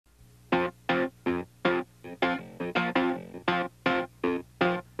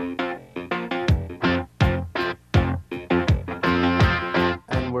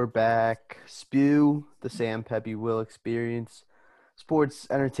we're back. Spew, the Sam Pepe Will Experience, Sports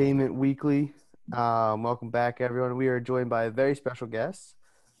Entertainment Weekly. Welcome back, everyone. We are joined by a very special guest,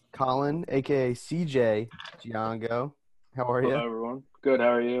 Colin, aka CJ Giango. How are you? Hello, everyone. Good.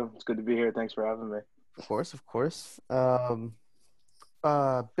 How are you? It's good to be here. Thanks for having me. Of course, of course.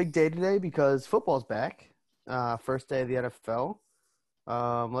 Big day today because football's back. First day of the NFL.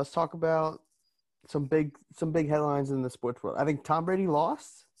 Let's talk about some big headlines in the sports world. I think Tom Brady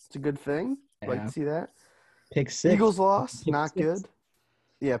lost. It's a good thing. Like to see that. Pick six. Eagles lost. Pick Not six. good.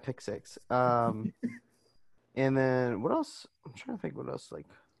 Yeah, pick six. And then what else? I'm trying to think what else. Like,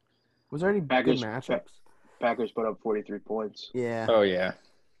 was there any good Packers, matchups? Packers put up 43 points. Yeah. Oh, yeah.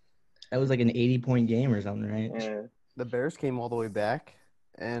 That was like an 80-point game or something, right? Yeah. The Bears came all the way back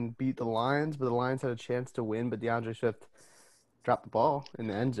and beat the Lions, but the Lions had a chance to win, but DeAndre Swift dropped the ball in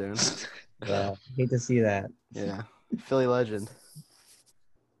the end zone. Well, hate to see that. Yeah. Philly legend.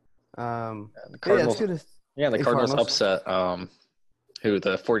 The But yeah, Cardinals, it's good to the Hey, Cardinals Cardinals. upset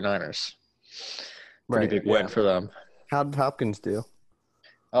the 49ers. Pretty big win for them. How did Hopkins do?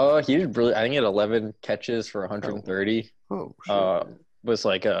 Oh, he did really. I think he had 11 catches for 130. Oh, shit. Was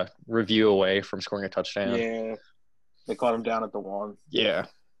like a review away from scoring a touchdown. Yeah. They caught him down at the one. Yeah.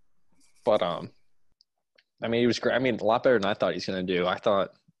 But I mean, he was great. I mean, a lot better than I thought he's going to do. I thought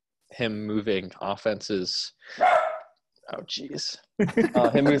him moving offenses. Oh, jeez.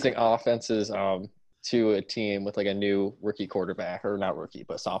 Him moving offenses to a team with like a new rookie quarterback, or not rookie,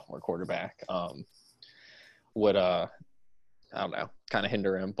 but sophomore quarterback, would I don't know, kind of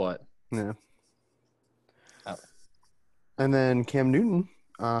hinder him. But Yeah. Oh. And then Cam Newton,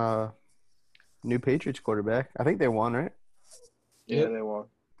 new Patriots quarterback. I think they won, right? Yeah, they won.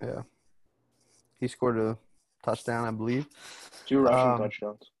 Yeah. He scored a touchdown, I believe. 2 rushing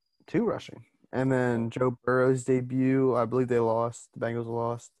touchdowns. 2 rushing. And then Joe Burrow's debut, I believe they lost. The Bengals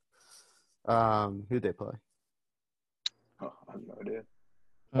lost. Who'd they play? Oh, I have no idea.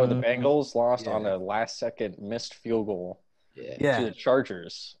 the Bengals lost on yeah. a last-second missed field goal to Yeah. the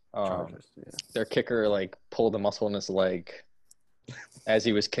Chargers. Chargers, yeah. Their kicker like pulled a muscle in his leg as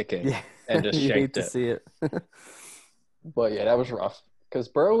he was kicking Yeah. and just You hate shanked to it. see it. But yeah, that was rough because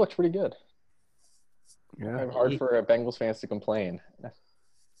Burrow looked pretty good. Yeah. Hard for Bengals fans to complain.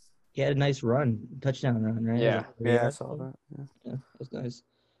 He had a nice run, touchdown run, right? Yeah. Yeah, I saw that. Yeah. Yeah, that's nice.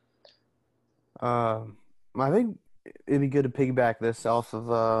 I think it'd be good to piggyback this off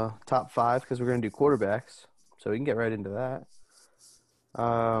of top 5 because we're going to do quarterbacks. So we can get right into that.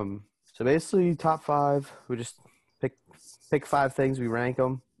 So basically, top 5, we just pick 5 things, we rank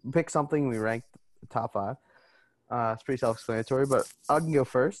them. Pick something, we rank the top 5. It's pretty self-explanatory, but I can go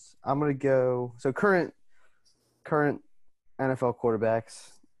first. I'm going to go – so current NFL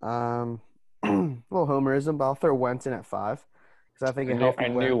quarterbacks. A little homerism, but I'll throw Wentz in at 5 because I think a healthy I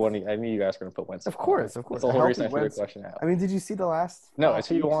knew Wentz. I knew you guys were going to put Wentz. Of course. That's A the whole reason I healthy threw the Wentz. question out. I mean, did you see the last? No, 5 it's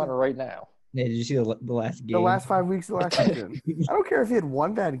who you weeks want of- right now. Yeah, did you see the last game? The last 5 weeks of the last season. I don't care if he had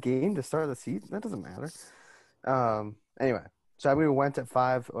one bad game to start the season. That doesn't matter. Anyway, so I'm going to Wentz at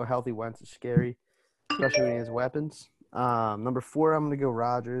 5. A healthy Wentz is scary, especially when he has weapons. Number 4, I'm going to go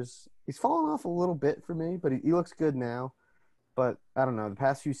Rodgers. He's fallen off a little bit for me, but he looks good now. But I don't know. The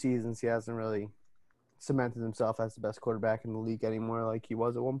past few seasons, he hasn't really cemented himself as the best quarterback in the league anymore like he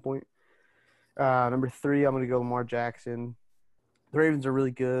was at one point. Number 3, I'm going to go Lamar Jackson. The Ravens are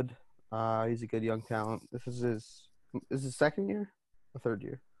really good. He's a good young talent. This is his second year or third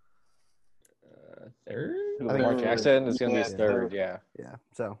year? Third? I think Lamar third. Jackson is going to be his Yeah, third. third. Yeah. Yeah,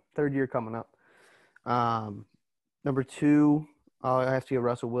 so third year coming up. Number 2, I have to go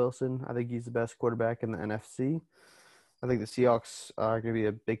Russell Wilson. I think he's the best quarterback in the NFC. I think the Seahawks are going to be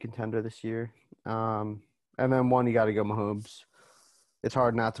a big contender this year. And then 1, you got to go Mahomes. It's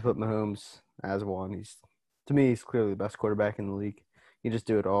hard not to put Mahomes as 1. To me, he's clearly the best quarterback in the league. He just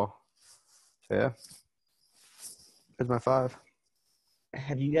do it all. So, yeah. There's my 5.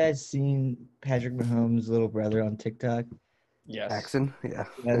 Have you guys seen Patrick Mahomes' little brother on TikTok? Yes. Jackson, yeah.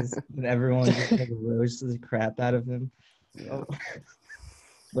 Yes, and everyone just like roasts the crap out of him. Yeah.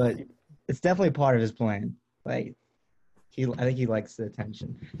 But it's definitely part of his plan. Like, I think he likes the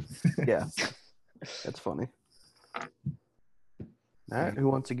attention. Yeah. That's funny. All right, who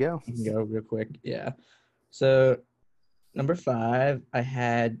wants to go? I can go real quick. Yeah. So, number 5,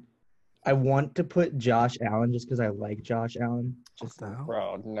 I want to put Josh Allen just because I like Josh Allen. Just No.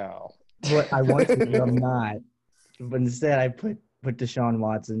 Bro, no. But I want to, but I'm not. But instead, I put Deshaun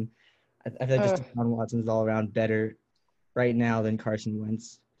Watson. I feel like just Deshaun Watson is all around better right now than Carson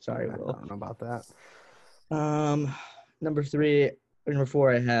Wentz. Sorry, I Will. don't know about that. Number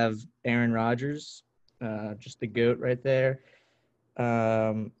 4, I have Aaron Rodgers. Just the GOAT right there.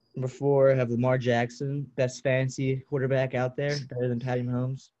 Number 4, I have Lamar Jackson, best fantasy quarterback out there, better than Patty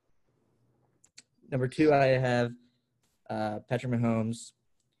Mahomes. Number 2, I have Patrick Mahomes.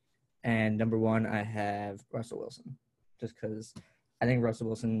 And number 1, I have Russell Wilson, just because I think Russell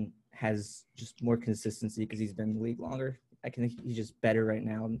Wilson has just more consistency because he's been in the league longer. I think he's just better right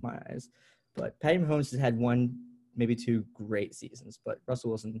now in my eyes. But Patty Mahomes has had 1, maybe 2 great seasons, but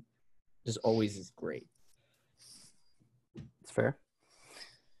Russell Wilson just always is great. It's fair.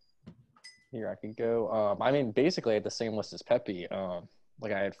 Here I could go. I mean, basically I had the same list as Pepe.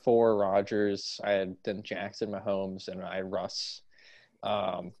 Like I had 4 Rodgers, I had then Jackson, Mahomes, and I had Russ.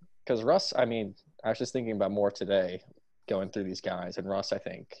 Because Russ, I mean, I was just thinking about more today, going through these guys, and Russ, I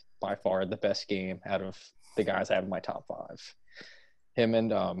think, by far the best game out of the guys I have in my top 5. Him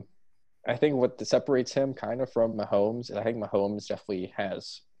and I think what separates him kind of from Mahomes, and I think Mahomes definitely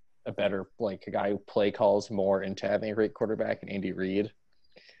has a better, like a guy who play calls more into having a great quarterback, and Andy Reid,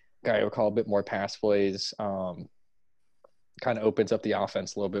 guy who will call a bit more pass plays, kind of opens up the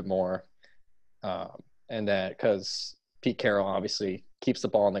offense a little bit more, and that because Pete Carroll obviously keeps the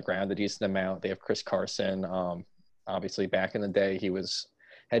ball on the ground a decent amount. They have Chris Carson. Obviously, back in the day, he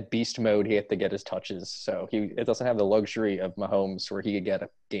had beast mode. He had to get his touches. So it doesn't have the luxury of Mahomes where he could get a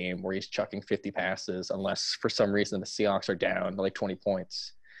game where he's chucking 50 passes unless for some reason the Seahawks are down by like 20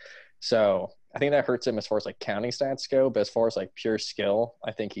 points. So I think that hurts him as far as like counting stats go. But as far as like pure skill,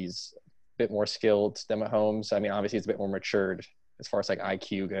 I think he's a bit more skilled than Mahomes. I mean, obviously, he's a bit more matured as far as like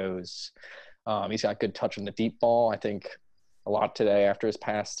IQ goes. He's got good touch on the deep ball. I think a lot today after his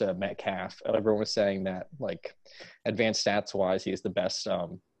pass to Metcalf, everyone was saying that like advanced stats wise, he is the best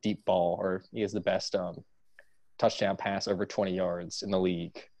deep ball, or he is the best touchdown pass over 20 yards in the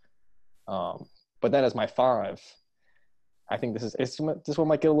league. But then as my 5, I think this one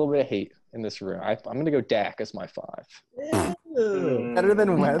might get a little bit of hate in this room. I'm going to go Dak as my 5. Better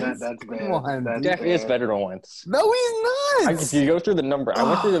than Wentz? That's Come bad. on, That's dude. Dak is bad. better than Wentz. No, he's not. If you go through the number, I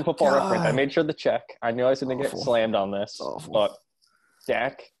went through the football God. reference. I made sure to check. I knew I was going to get Awful. slammed on this, Awful. but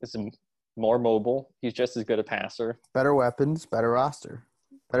Dak is more mobile. He's just as good a passer. Better weapons, better roster,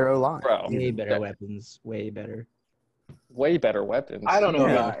 better O-line. Bro, Way better weapons. Way better. way better weapons. I don't know.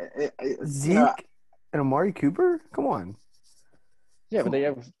 Yeah. Zeke and Amari Cooper? Come on. Yeah, but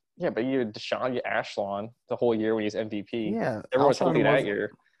but you had Deshaun Ashland the whole year when he's MVP. Yeah. Everyone was Alshon healthy that was-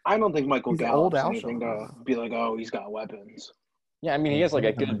 year. I don't think Michael He's old Gallup's anything Alshon. to be like, oh, he's got weapons. Yeah, I mean, he has like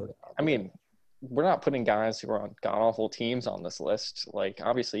a good – I mean, we're not putting guys who are on god-awful teams on this list. Like,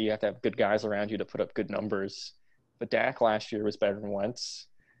 obviously, you have to have good guys around you to put up good numbers. But Dak last year was better than Wentz.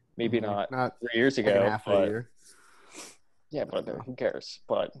 Maybe not 3 years second ago. half of the But, year. yeah, but who cares?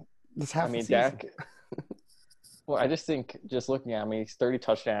 But, Just half I mean, the season. Dak – well, I just think just looking at him, he's 30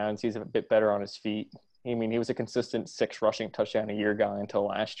 touchdowns. He's a bit better on his feet. I mean, he was a consistent 6 rushing touchdown a year guy until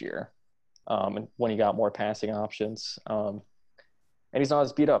last year, and when he got more passing options. And he's not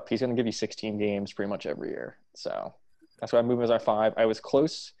as beat up. He's going to give you 16 games pretty much every year. So that's why I moved him as our 5. I was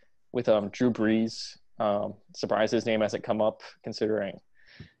close with Drew Brees. Surprised his name hasn't come up, considering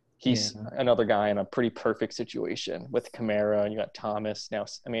he's another guy in a pretty perfect situation with Kamara, and you got Thomas. Now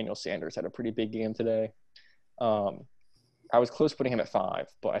Emmanuel Sanders had a pretty big game today. I was close putting him at 5,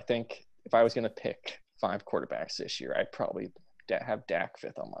 but I think if I was going to pick 5 quarterbacks this year, I'd probably have Dak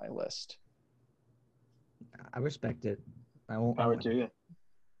 5th on my list. I respect it. I would too, yeah.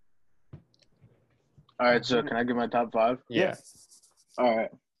 All right, so can I give my top 5? Yeah. All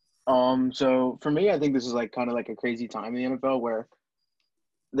right. So for me, I think this is like kind of like a crazy time in the NFL where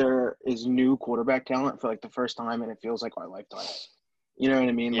there is new quarterback talent for like the first time, and it feels like our lifetimes. You know what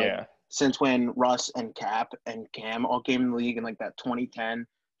I mean? Yeah. Like, since when Russ and Cap and Cam all came in the league in like that 2010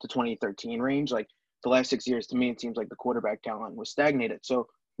 to 2013 range, like the last 6 years, to me, it seems like the quarterback talent was stagnated. So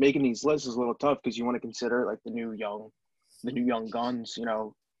making these lists is a little tough because you want to consider like the new young guns, you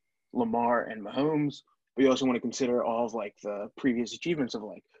know, Lamar and Mahomes, but you also want to consider all of like the previous achievements of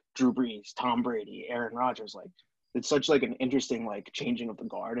like Drew Brees, Tom Brady, Aaron Rodgers. Like it's such like an interesting like changing of the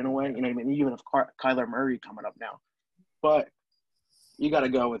guard in a way. You know what I mean? You even have Kyler Murray coming up now, but you got to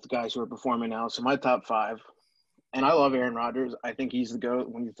go with the guys who are performing now. So my top 5, and I love Aaron Rodgers. I think he's the GOAT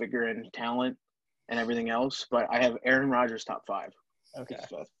when you figure in talent and everything else. But I have Aaron Rodgers top 5. Okay. He's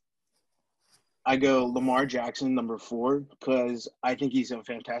 5th. I go Lamar Jackson number 4 because I think he's a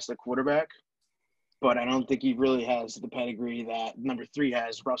fantastic quarterback, but I don't think he really has the pedigree that number 3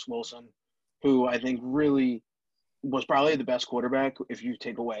 has, Russ Wilson, who I think really was probably the best quarterback if you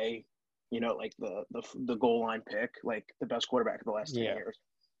take away, you know, like the goal line pick, like the best quarterback of the last 10 years.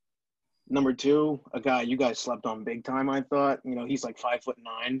 Number 2, a guy you guys slept on big time, I thought. You know, he's like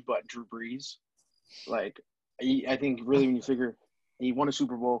 5'9", but Drew Brees. Like, I think really when you figure He won a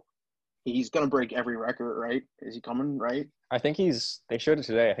Super Bowl. He's gonna break every record, right? Is he coming? Right? I think they showed it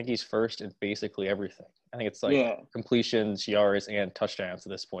today. I think he's first in basically everything. I think it's like Yeah. completions, yards, and touchdowns at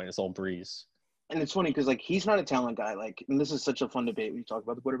this point. It's all Breeze. And it's funny because like he's not a talent guy. Like, and this is such a fun debate when you talk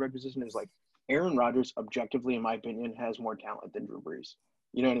about the quarterback position. Is like Aaron Rodgers, objectively, in my opinion, has more talent than Drew Brees.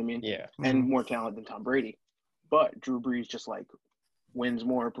 You know what I mean? Yeah. And more talent than Tom Brady. But Drew Brees just like wins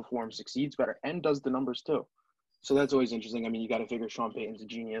more, performs, succeeds better, and does the numbers too. So that's always interesting. I mean, you got to figure Sean Payton's a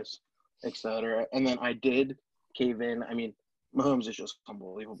genius, et cetera. And then I did cave in. I mean, Mahomes is just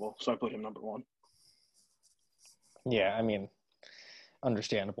unbelievable. So I put him number one. Yeah, I mean,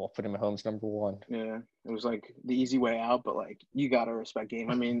 understandable. Putting Mahomes number one. Yeah, it was like the easy way out, but like you gotta respect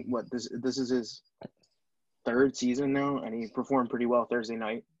game. I mean, this is his third season now, and he performed pretty well Thursday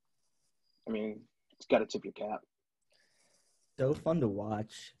night. I mean, it's got to tip your cap. So fun to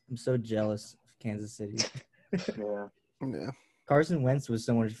watch. I'm so jealous of Kansas City. Yeah, Yeah. Carson Wentz was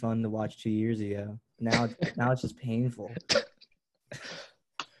so much fun to watch 2 years ago. Now it's just painful.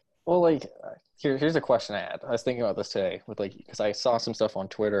 Well, like, here's a question I had. I was thinking about this today with like because I saw some stuff on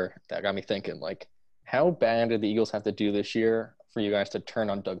Twitter that got me thinking. Like, how bad did the Eagles have to do this year for you guys to turn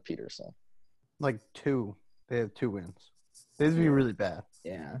on Doug Peterson? Like 2. They have 2 wins. These would be really bad.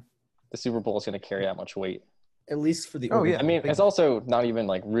 Yeah. The Super Bowl is going to carry that much weight. At least for the Oh, yeah. I mean, it's also not even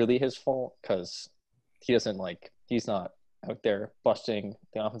like really his fault because he's not out there busting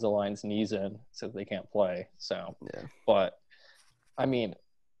the offensive line's knees in so they can't play. So, Yeah. But I mean,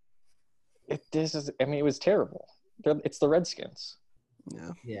 it was terrible. It's the Redskins.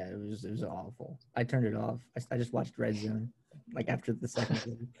 Yeah. Yeah, it was awful. I turned it off. I just watched Red Zone like after the second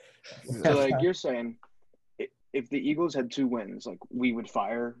game. so like you're saying, if the Eagles had 2 wins, like we would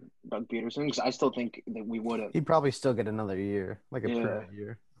fire Doug Peterson because I still think that we would have. He'd probably still get another year, like a Yeah. prove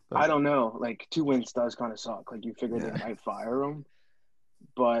year. I don't know. Like 2 wins does kind of suck. Like you figure they might fire him,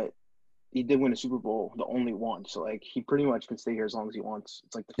 but he did win a Super Bowl, the only one. So like he pretty much can stay here as long as he wants.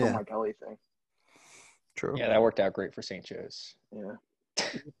 It's like the Phil Kelly thing. True. Yeah, that worked out great for St. Joe's. Yeah.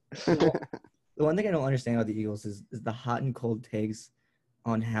 The one thing I don't understand about the Eagles is the hot and cold takes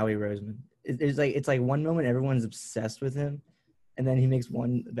on Howie Roseman. It's like one moment everyone's obsessed with him, and then he makes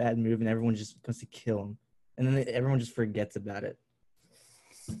one bad move and everyone just wants to kill him, and then everyone just forgets about it.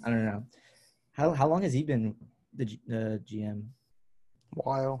 I don't know. How long has he been the GM?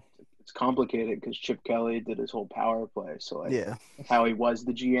 While. It's complicated because Chip Kelly did his whole power play. So like Yeah. Howie was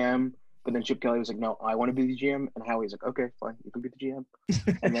the GM, but then Chip Kelly was like, "No, I want to be the GM," and Howie's like, "Okay, fine, you can be the GM."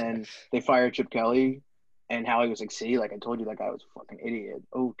 And then they fired Chip Kelly, and Howie was like, "See, like I told you, that guy was a fucking idiot."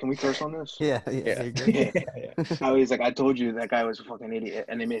 Oh, can we curse on this? Yeah. Yeah. Yeah. Howie's like, "I told you that guy was a fucking idiot,"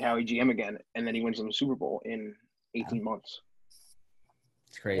 and they made Howie GM again, and then he wins them the Super Bowl in 18 months.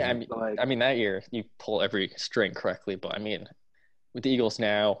 It's crazy. Yeah, Like, I mean that year you pull every string correctly, but I mean with the Eagles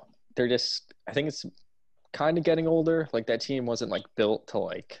now, they're just I think it's kind of getting older. Like that team wasn't like built to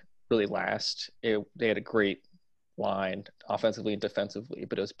like really last. They had a great line offensively and defensively,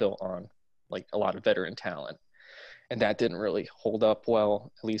 but it was built on like a lot of veteran talent. And that didn't really hold up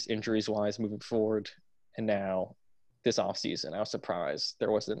well, at least injuries wise moving forward. And now this offseason, I was surprised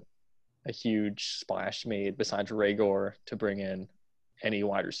there wasn't a huge splash made besides Raygor to bring in any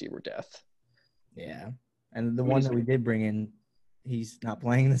wide receiver depth. Yeah, and the one that we did bring in, he's not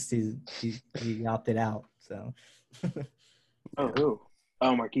playing this season. He opted out. So. oh, who?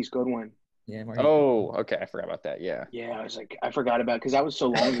 Oh, Marquise Goodwin. Yeah. Oh, okay. I forgot about that. Yeah. Yeah, I was like, I forgot about because that was so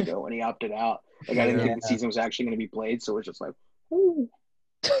long ago when he opted out. Like, I didn't think the season was actually going to be played, so it was just like, whoo,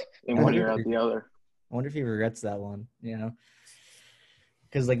 in one ear out the other. I wonder if he regrets that one. You know,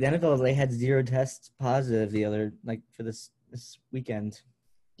 because like the NFL, they had 0 tests positive for this weekend.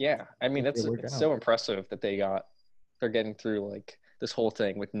 Yeah, I mean it's so impressive that they're getting through like this whole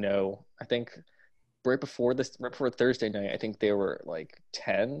thing with no. I think right before Thursday night, I think they were like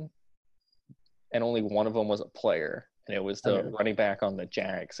 10, and only one of them was a player, and it was the running back on the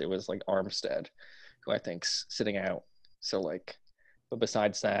Jags. It was like Armstead, who I think's sitting out. So like, but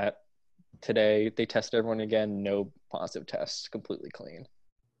besides that, today they tested everyone again. No positive tests, completely clean,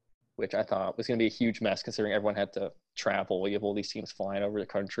 which I thought was going to be a huge mess considering everyone had to travel. You have all these teams flying over the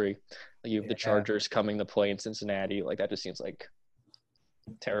country. You have the Chargers coming to play in Cincinnati. Like that just seems like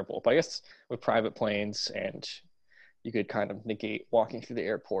terrible. But I guess with private planes and you could kind of negate walking through the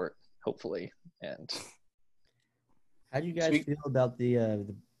airport, hopefully. And how do you guys feel about the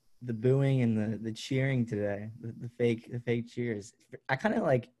booing and the cheering today? The fake cheers. I kind of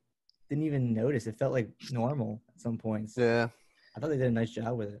like didn't even notice. It felt like normal at some points. Yeah. I thought they did a nice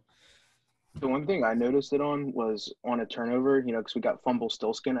job with it. The one thing I noticed it on was on a turnover, you know, because we got fumble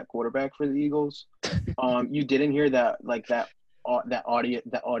Stillskin at quarterback for the Eagles. You didn't hear that that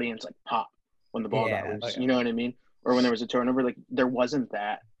audience like pop when the ball got Yeah. loose. Okay. You know what I mean? Or when there was a turnover, like there wasn't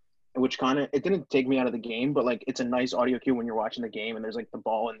that, which kind of it didn't take me out of the game, but like it's a nice audio cue when you're watching the game and there's like the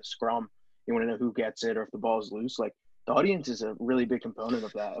ball in the scrum. You want to know who gets it or if the ball is loose. Like the audience is a really big component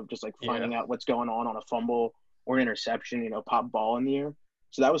of that, of just like Yeah. finding out what's going on a fumble or an interception. Pop ball in the air.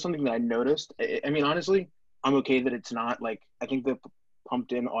 So that was something that I noticed. I mean, honestly, I'm okay that it's not like I think the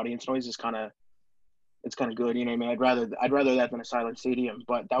pumped in audience noise is kind of it's kind of good. You know what I mean? I'd rather that than a silent stadium.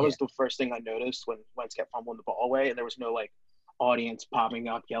 But that was the first thing I noticed when Wentz kept fumbling the ball away, and there was no like audience popping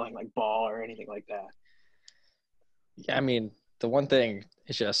up yelling like ball or anything like that. Yeah, I mean, the one thing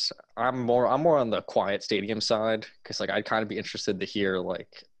is just I'm more on the quiet stadium side because like I'd kind of be interested to hear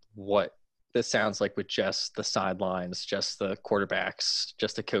like what this sounds like with just the sidelines, just the quarterbacks,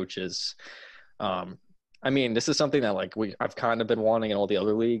 just the coaches. I mean, this is something that like I've kind of been wanting in all the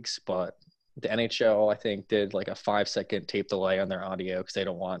other leagues, but the NHL I think did like a 5-second tape delay on their audio because they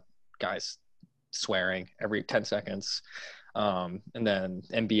don't want guys swearing every 10 seconds. And then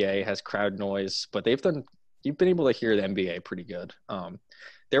NBA has crowd noise, but you've been able to hear the NBA pretty good.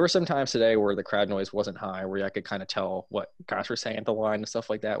 There were some times today where the crowd noise wasn't high, where I could kind of tell what guys were saying at the line and stuff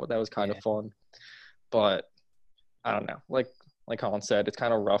like that. That was kind of fun. But I don't know. Like Colin said, it's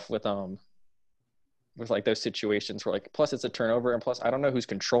kind of rough with like those situations where like plus it's a turnover and plus I don't know who's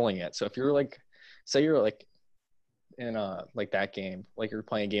controlling it. So if you're like say you're like in like that game, like you're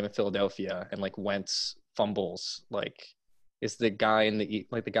playing a game in Philadelphia and like Wentz fumbles, like is the guy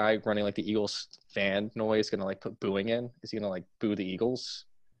the guy running like the Eagles fan noise gonna like put booing in? Is he gonna like boo the Eagles?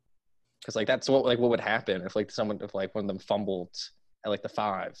 Because like that's what would happen if like one of them fumbled at like the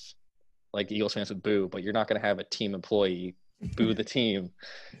 5, like Eagles fans would boo, but you're not gonna have a team employee boo the team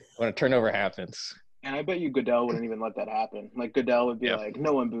when a turnover happens. And I bet you Goodell wouldn't even let that happen. Like Goodell would be like,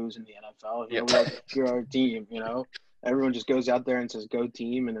 no one boos in the NFL. Yep. We all cheer our team. Everyone just goes out there and says go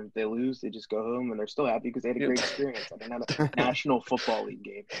team, and if they lose, they just go home and they're still happy because they had a great experience at a National Football League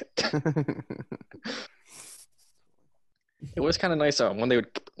game. It was kind of nice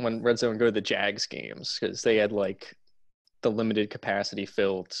when Red Zone would go to the Jags games because they had like the limited capacity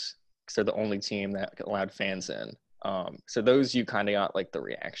filled because they're the only team that allowed fans in. So those you kind of got like the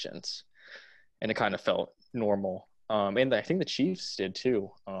reactions, and it kind of felt normal. And I think the Chiefs did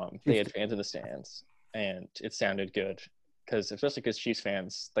too. They had fans in the stands, and it sounded good especially because Chiefs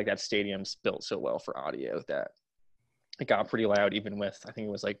fans like that stadium's built so well for audio that it got pretty loud even with I think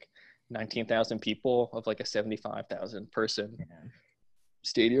it was like 19,000 people of like a 75,000 person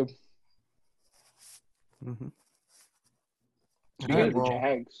stadium. Mm-hmm. Speaking of the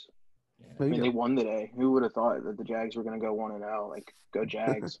Jags, I mean, they won today. Who would have thought that the Jags were going to go 1-0? Like, go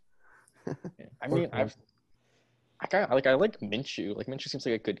Jags. I mean, I like Minshew. Like Minshew seems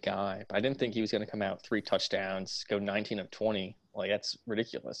like a good guy, but I didn't think he was going to come out 3 touchdowns, go 19 of 20. Like that's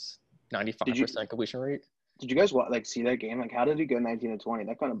ridiculous. 95% completion rate. Did you guys see that game? Like, how did he go 19 of 20?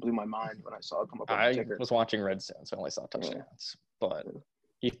 That kind of blew my mind when I saw it come up on the ticker. I was watching Red Zone, so I only saw touchdowns. But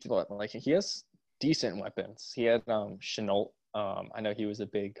he has decent weapons. He had Shenault. I know he was a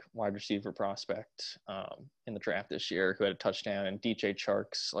big wide receiver prospect in the draft this year who had a touchdown, and DJ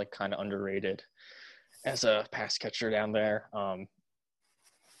Chark's like kind of underrated as a pass catcher down there.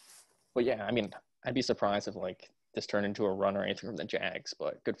 But yeah, I mean, I'd be surprised if like this turned into a run or anything from the Jags,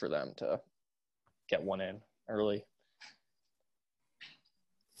 but good for them to get one in early.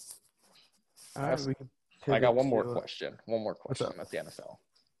 I got one more question. About the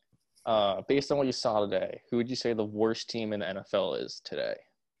NFL. Based on what you saw today, who would you say the worst team in the NFL is today?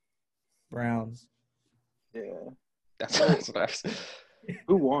 Browns. Yeah. That's what I was.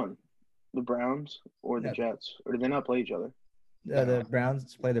 Who won? The Browns or the Jets? Or did they not play each other? The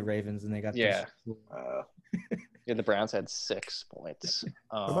Browns play the Ravens, and they got yeah, the Browns had 6 points.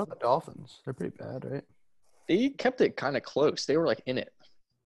 What about the Dolphins? They're pretty bad, right? They kept it kind of close. They were like in it.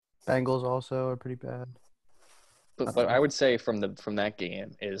 Bengals also are pretty bad. But I would say from that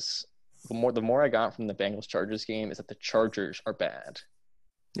game is the more I got from the Bengals Chargers game is that the Chargers are bad.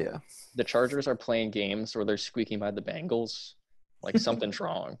 Yeah. The Chargers are playing games where they're squeaking by the Bengals, like something's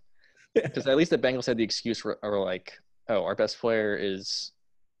wrong. Because at least the Bengals had the excuse or like, oh, our best player is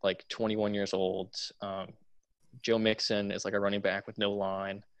like 21 years old. Joe Mixon is like a running back with no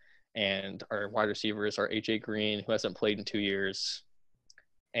line, and our wide receivers are AJ Green, who hasn't played in 2 years,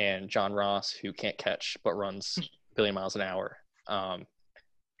 and John Ross, who can't catch but runs a billion miles an hour. But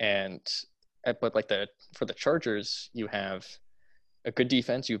like for the Chargers, you have a good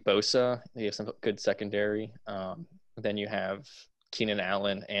defense. You have Bosa. You have some good secondary. Then you have Keenan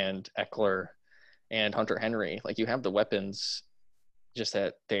Allen and Eckler and Hunter Henry. Like you have the weapons just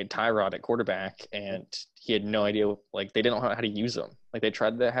that they had Tyrod at quarterback, and he had no idea. Like they didn't know how to use him. Like they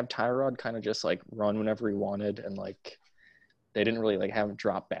tried to have Tyrod kind of just like run whenever he wanted, and like they didn't really like have him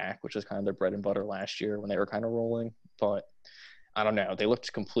drop back, which was kind of their bread and butter last year when they were kind of rolling. But I don't know. They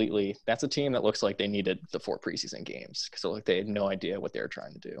looked completely. That's a team that looks like they needed the 4 preseason games because like they had no idea what they were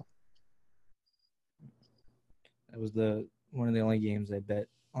trying to do. That was one of the only games I bet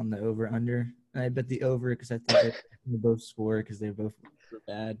on the over/under. And I bet the over because I think they both score because they both were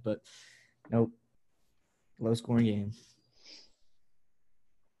bad. But nope, low scoring game.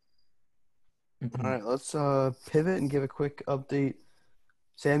 All right, let's pivot and give a quick update.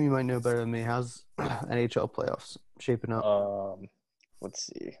 Sam, you might know better than me. How's NHL playoffs shaping up? Let's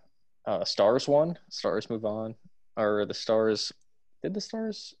see. Stars won. Stars move on. Or the Stars – did the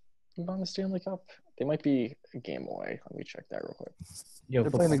Stars move on the Stanley Cup? They might be a game away. Let me check that real quick. Yo, They're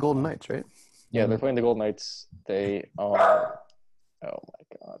playing the Golden Knights, right? Yeah, they're playing the Golden Knights. They are – oh, my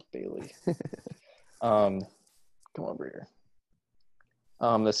God, Bailey. Come over here.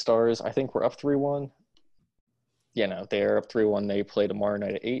 The Stars, I think we're up 3-1. Yeah, no, they're up 3-1. They play tomorrow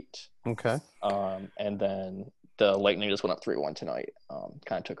night at 8. Okay. And then the Lightning just went up 3-1 tonight.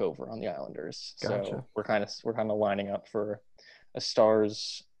 Kind of took over on the Islanders. Gotcha. So we're kind of lining up for a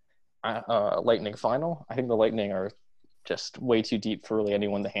Stars Lightning final. I think the Lightning are just way too deep for really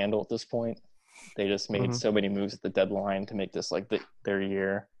anyone to handle at this point. They just made so many moves at the deadline to make this like their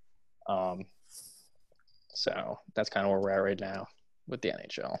year. So that's kind of where we're at right now with the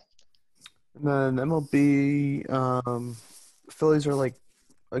NHL. And then MLB, Phillies are like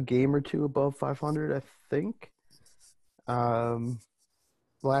a game or two above 500, I think.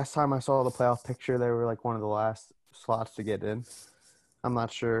 Last time I saw the playoff picture, they were like one of the last slots to get in. I'm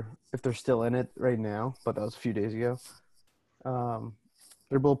not sure if they're still in it right now, but that was a few days ago.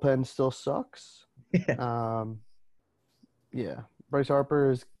 Their bullpen still sucks. Yeah. Bryce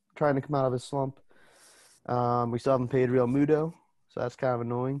Harper is trying to come out of his slump. We still haven't paid Real Muto, so that's kind of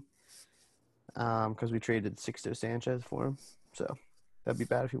annoying. Because we traded Sixto Sanchez for him, so that'd be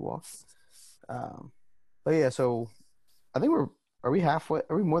bad if he walks. But yeah, so I think are we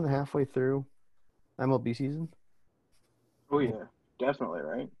more than halfway through MLB season? Oh yeah, definitely,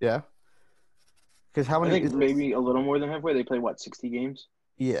 right? Yeah. Because how I many? think maybe a little more than halfway. They play what, 60 games?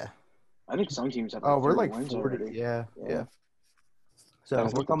 Yeah. I think some teams have. Oh, we're 30 like wins 40. already. Yeah. So I we're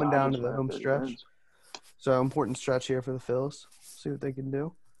think coming down to Dodgers the have home 30 stretch. wins. So important stretch here for the Phils. See what they can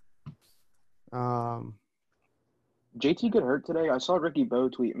do. JT got hurt today. I saw Ricky Bowe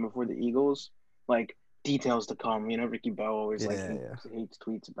tweeting before the Eagles, like details to come. You know, Ricky Bowe always hates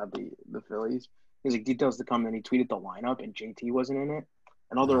tweets about the Phillies. He's like details to come, and he tweeted the lineup, and JT wasn't in it.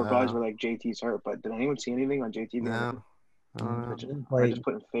 And all the replies were like JT's hurt. But did anyone see anything on JT? No. They're just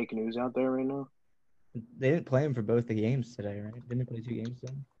putting fake news out there right now. They didn't play him for both the games today, right? Didn't they play 2 games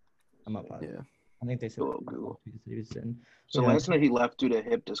then? I'm not positive. Yeah. I think they said Google. he was sitting. So last night he left due to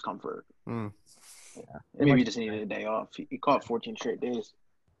hip discomfort. Yeah. Maybe he just needed a day off. He caught 14 straight days.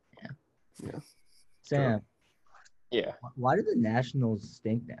 Yeah. Sam. Yeah. Why do the Nationals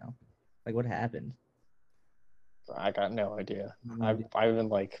stink now? Like, what happened? I got no idea. I've been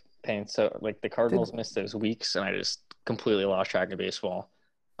like paying so like the Cardinals missed those weeks, and I just completely lost track of baseball.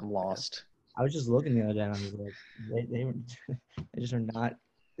 I'm lost. I was just looking the other day, and I was like, they just are not,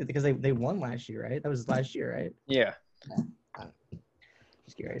 because they won last year, right? That was last year, right? Yeah.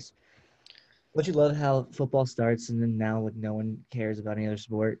 Just curious. Don't you love how football starts and then now like no one cares about any other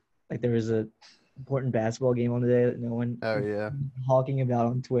sport? Like there was a important basketball game on today that no one hawking about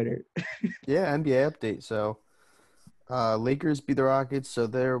on Twitter. Yeah, NBA update. So Lakers beat the Rockets, so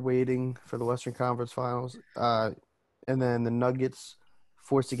they're waiting for the Western Conference Finals. And then the Nuggets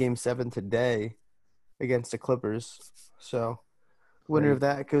forced a Game 7 today against the Clippers. So winner of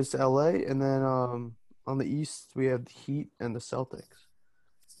that goes to LA. And then on the East, we have the Heat and the Celtics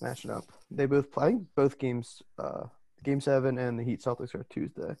matching up. They both play. I think both games, Game 7 and the Heat Celtics are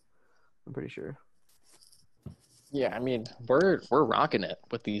Tuesday. I'm pretty sure. Yeah, I mean we're rocking it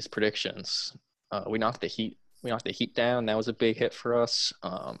with these predictions. We knocked the Heat down. That was a big hit for us.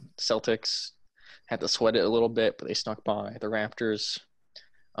 Celtics had to sweat it a little bit, but they snuck by the Raptors.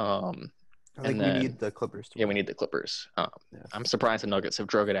 I think we need the Clippers to win. Yeah, we need the Clippers. I'm surprised the Nuggets have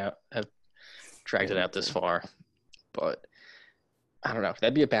dragged it out this far. But I don't know.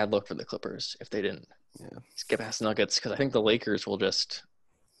 That'd be a bad look for the Clippers if they didn't skip past the Nuggets, because I think the Lakers will just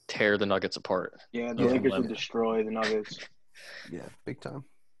tear the Nuggets apart. Yeah, the Lakers will destroy the Nuggets. Yeah, big time.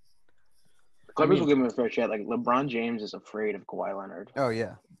 The Clippers will give them a fair shot. Like, LeBron James is afraid of Kawhi Leonard. Oh,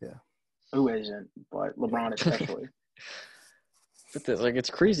 yeah. Who isn't? But LeBron especially. But it's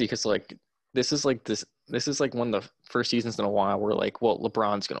crazy because, like, this is like one of the first seasons in a while where like, well,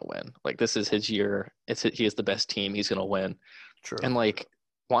 LeBron's gonna win. Like this is his year. He has the best team. He's gonna win. True. And like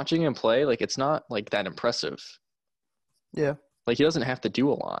watching him play, like it's not like that impressive. Yeah. Like he doesn't have to do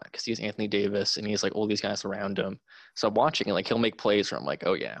a lot because he's Anthony Davis and he's like all these guys around him. So I'm watching and like he'll make plays where I'm like,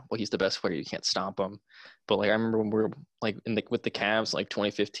 oh yeah, well he's the best player. You can't stop him. But like I remember when we were like with the Cavs, like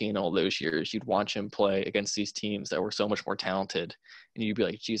 2015, all those years, you'd watch him play against these teams that were so much more talented, and you'd be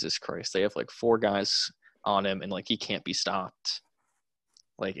like, Jesus Christ, they have like 4 guys on him and like he can't be stopped.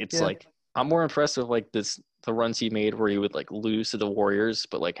 Like it's like I'm more impressed with like the runs he made where he would like lose to the Warriors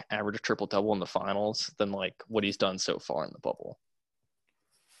but like average a triple-double in the finals than like what he's done so far in the bubble.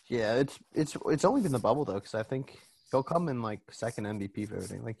 Yeah, it's only been the bubble though, because I think he'll come in like second MVP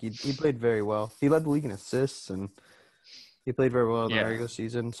voting. Like he played very well. He led the league in assists and he played very well in the regular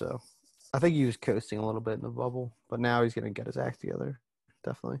season. So I think he was coasting a little bit in the bubble, but now he's gonna get his act together,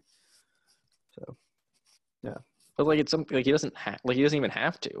 definitely. So yeah. But like it's something like he doesn't even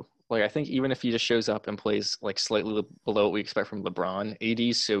have to. Like I think even if he just shows up and plays like slightly below what we expect from LeBron,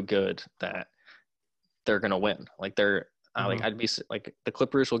 AD's so good that they're gonna win. Like they're like I'd be like the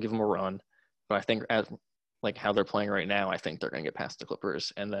Clippers will give them a run, but I think at like how they're playing right now, I think they're gonna get past the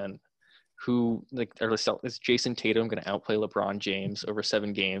Clippers. And then who like is Jason Tatum gonna outplay LeBron James over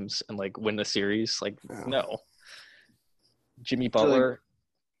 7 games and like win the series? Like no. Jimmy Butler.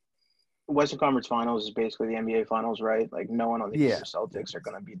 Western Conference Finals is basically the NBA Finals, right? Like no one on the East or Celtics are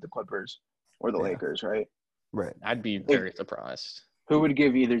going to beat the Clippers or the Lakers, right? Right. I'd be very surprised. Who would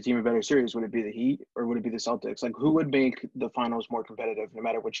give either team a better series? Would it be the Heat or would it be the Celtics? Like who would make the finals more competitive no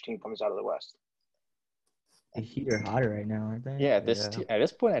matter which team comes out of the West? The Heat are hotter right now, aren't they? Yeah, at this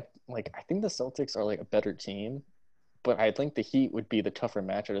point, I think the Celtics are like a better team, but I think the Heat would be the tougher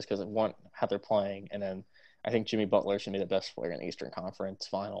matchup just because of one, how they're playing, and then I think Jimmy Butler should be the best player in the Eastern Conference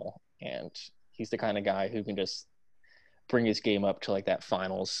Final, and he's the kind of guy who can just bring his game up to like that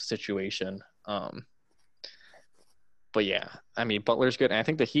finals situation. But yeah, I mean Butler's good, and I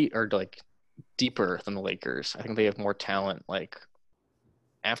think the Heat are like deeper than the Lakers. I think they have more talent. Like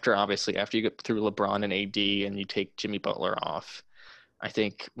after you get through LeBron and AD, and you take Jimmy Butler off, I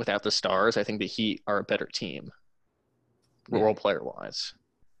think without the stars, I think the Heat are a better team, role player wise.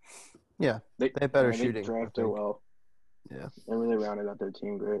 Yeah, they have better shooting. They drafted well. Yeah, they really rounded out their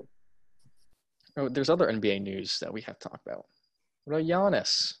team great. Oh, there's other NBA news that we have to talk about. What about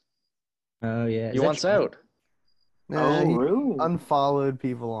Giannis? Oh yeah, he wants out. Nah, he really? Unfollowed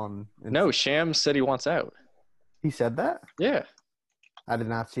people on Instagram. No, Shams said he wants out. He said that? Yeah. I did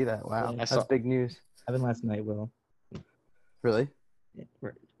not see that. Wow, Yeah, that's big news. Happened last night, Will. Really?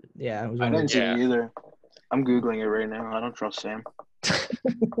 Yeah, I didn't see it either. I'm googling it right now. I don't trust Sam.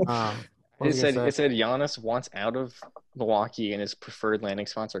 It said Giannis wants out of Milwaukee and his preferred landing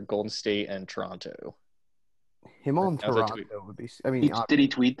spots are Golden State and Toronto. Him on Toronto would be. I mean, did he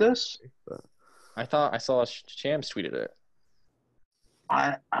tweet this? But I saw Shams tweeted it.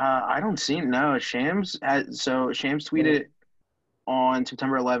 I don't see it. No, Shams tweeted on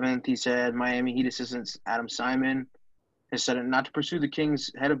September 11th. He said Miami Heat assistant Adam Simon has said not to pursue the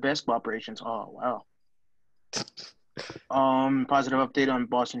Kings head of basketball operations. Oh wow. Positive update on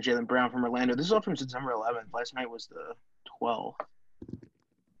Boston Jaylen Brown from Orlando. This is all from September 11th. Last night was the 12th.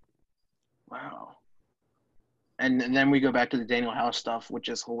 Wow. And then we go back to the Daniel House stuff, which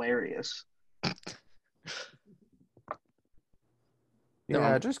is hilarious.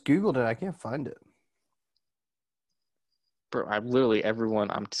 Yeah, I just Googled it. I can't find it. Bro,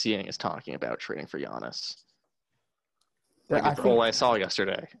 everyone I'm seeing is talking about trading for Giannis. Like, that's all I saw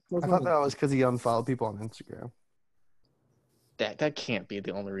yesterday. I thought that was because he unfollowed people on Instagram. That can't be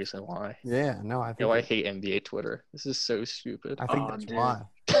the only reason why. Yeah, no, I think. I hate NBA Twitter. This is so stupid. I think that's why.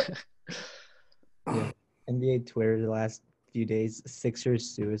 Yeah. NBA Twitter the last few days, Sixers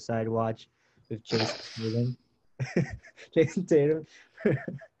suicide watch with Jason Tatum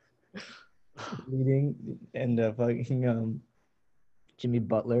leading and fucking Jimmy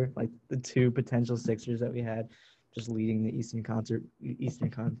Butler, like the 2 potential Sixers that we had, just leading the Eastern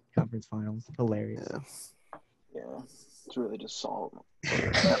Conference Finals. Hilarious. Yeah, it's really just salt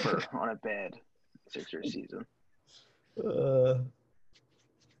and pepper on a bad Sixers season. All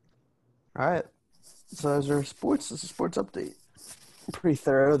right. So as our sports, this is a sports update. Pretty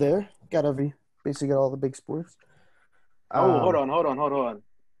thorough there. Basically got all the big sports. Hold on.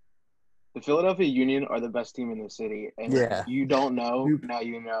 The Philadelphia Union are the best team in the city, and if you don't know, now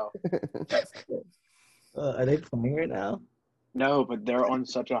you know. Are they playing right now? No, but they're on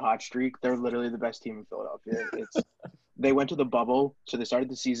such a hot streak. They're literally the best team in Philadelphia. They went to the bubble, so they started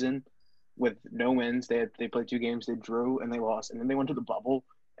the season with no wins. They played 2 games, they drew and they lost, and then they went to the bubble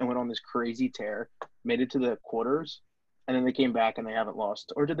and went on this crazy tear, made it to the quarters, and then they came back and they haven't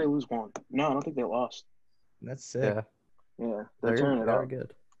lost. Or did they lose one? No, I don't think they lost. That's sick. Yeah, Yeah, they're turning it very up.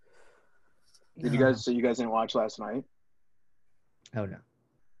 good. Did you guys? So you guys didn't watch last night? Oh no.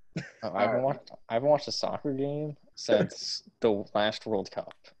 I haven't watched a soccer game since the last World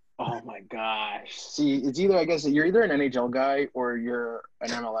Cup. Oh my gosh! See, it's either I guess you're either an NHL guy or you're an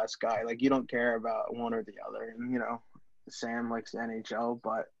MLS guy. Like you don't care about one or the other. And Sam likes the NHL,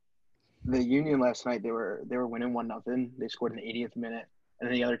 but the Union last night they were winning 1-0. They scored in the 80th minute, and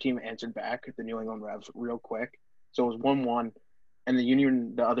then the other team answered back, the New England Revs, real quick. So it was 1-1, and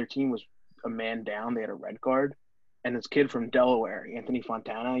the other team was a man down. They had a red card, and this kid from Delaware, Anthony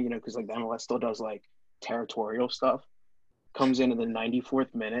Fontana, because like the MLS still does like territorial stuff, comes in the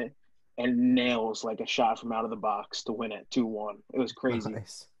 94th minute and nails like a shot from out of the box to win it 2-1. It was crazy.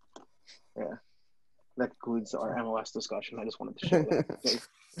 Nice. Yeah. That concludes our MLS discussion. I just wanted to share that.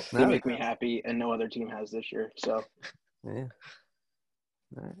 They No, make me happy, and no other team has this year. So, yeah.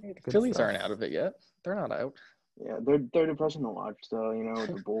 All right, good Phillies stuff. aren't out of it yet. They're not out. yeah, they're depressing to watch. So,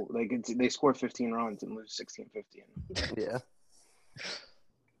 the Bull, they score 15 runs and lose 16-15. Yeah,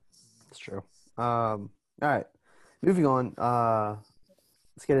 it's true. All right, moving on.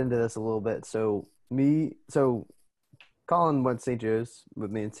 Let's get into this a little bit. So Colin went to St. Joe's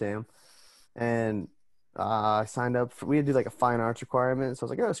with me and Sam, and I signed up. We had to do like a fine arts requirement, so I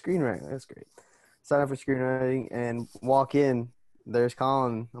was like, "Oh, screenwriting, that's great." Sign up for screenwriting and walk in. There's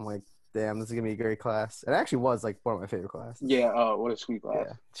Colin. I'm like, "Damn, this is gonna be a great class." It actually was like one of my favorite classes. Yeah, oh, what a sweet class.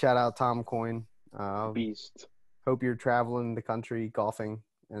 Yeah. Shout out Tom Coyne. Beast. Hope you're traveling the country, golfing,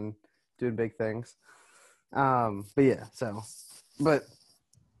 and doing big things. But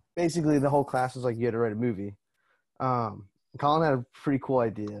basically the whole class was like you had to write a movie. Colin had a pretty cool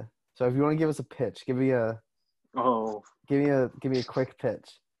idea. So if you want to give us a pitch, give me a quick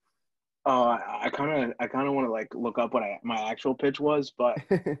pitch. I kind of want to like look up what my actual pitch was, but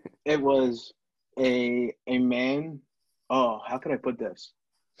it was a man. Oh, how could I put this?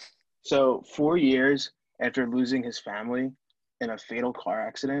 So 4 years after losing his family in a fatal car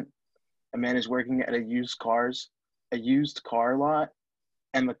accident, a man is working at a used car lot,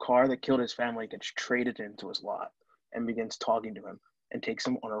 and the car that killed his family gets traded into his lot and begins talking to him and takes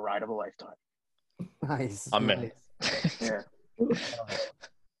him on a ride of a lifetime. Nice. I'm in. Nice. Yeah.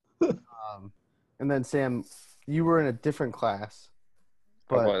 And then Sam, you were in a different class.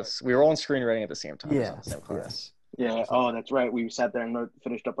 We were all in screenwriting at the same time. Yeah, Same class. Yeah. Oh, that's right. We sat there and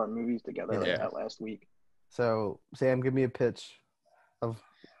finished up our movies together like Yeah. that last week. So Sam, give me a pitch of.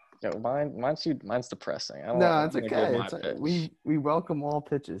 No, mine's depressing. No, it's I'm gonna give okay. my It's, pitch. we welcome all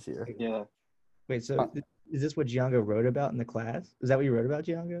pitches here. Yeah. Wait, so is this what Giango wrote about in the class? Is that what you wrote about,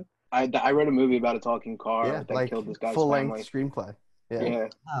 Giango? I read a movie about a talking car Yeah, that like killed this guy's full-length family. screenplay. Yeah. Yeah.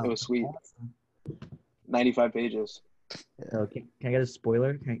 Oh, It was sweet. awesome. 95 pages. Oh, can I get a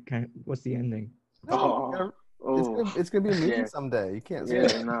spoiler? What's the ending? No, Oh. it's gonna be a movie Yeah. someday. You can't say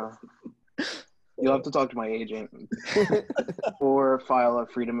Yeah, no. You'll have to talk to my agent or file a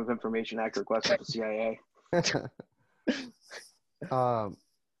Freedom of Information Act request with the CIA. But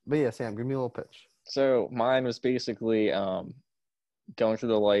yeah, Sam, give me a little pitch. So mine was basically going through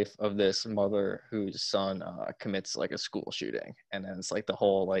the life of this mother whose son commits like a school shooting, and then it's like the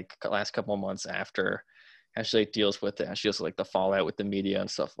whole like last couple of months after how she like deals with it, and she deals with like the fallout with the media and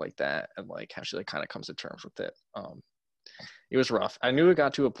stuff like that, and like how she like kind of comes to terms with it. It was rough. I knew it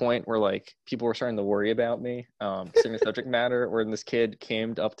got to a point where like people were starting to worry about me, considering the subject matter. Where this kid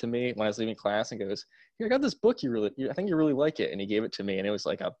came up to me when I was leaving class and goes, "Here, I got this book. I think you really like it." And he gave it to me, and it was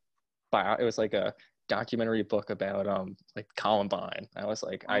like a documentary book about like Columbine. I was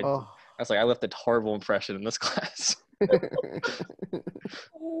like, I left a horrible impression in this class.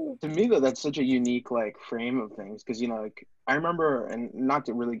 To me, though, that's such a unique like frame of things because like I remember, and not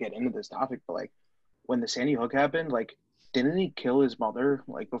to really get into this topic, but like when the Sandy Hook happened, like didn't he kill his mother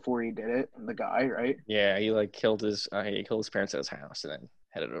like before he did it? The guy, right? Yeah, he like killed his parents at his house and then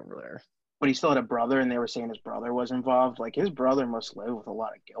headed over there. But he still had a brother, and they were saying his brother was involved. Like his brother must live with a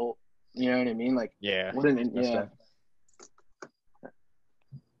lot of guilt. You know what I mean? Like Yeah. yeah.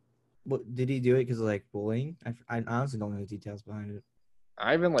 What did he do it because of like bullying? I honestly don't know the details behind it.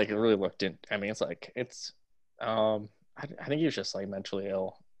 I haven't like really looked in. I mean, I think he was just like mentally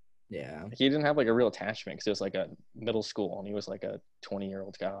ill. Yeah. He didn't have like a real attachment because it was like a middle school and he was like a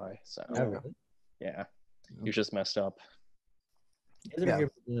 20-year-old guy. So Oh, really? yeah, he was just messed up. You guys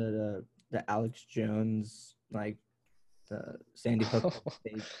ever hear the Alex Jones like the Sandy Hook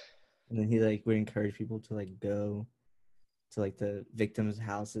state, and then he like would encourage people to like go to like the victims'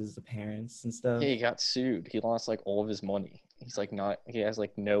 houses, the parents and stuff. Yeah, he got sued. He lost like all of his money. He's like he has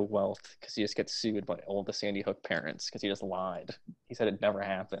like no wealth because he just gets sued by all the Sandy Hook parents because he just lied. He said it never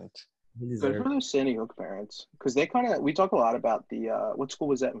happened. He Good deserved for those Sandy Hook parents, because they kind of we talk a lot about the what school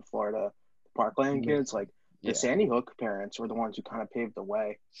was that in Florida, the Parkland kids. Like the Yeah. Sandy Hook parents were the ones who kind of paved the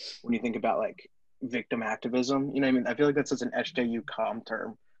way. When you think about like victim activism, you know what I mean? I feel like that's such an SJU comm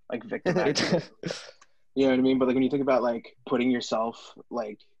term, like victim activism. You know what I mean? But like when you think about like putting yourself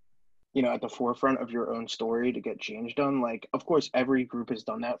like, you know, at the forefront of your own story to get change done, like of course every group has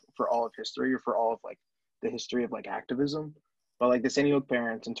done that for all of history or for all of like the history of like activism. But like the Sandy Hook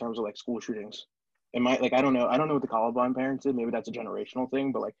parents in terms of like school shootings, it might like I don't know what the Columbine parents did. Maybe that's a generational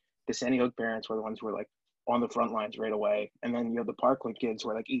thing, but like the Sandy Hook parents were the ones who were like on the front lines right away. And then you have the Parkland kids who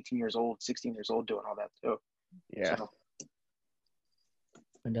are like 18 years old, 16 years old doing all that too. Yeah. So,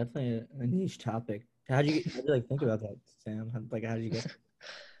 definitely a niche topic. How'd you like think about that, Sam? How did you get?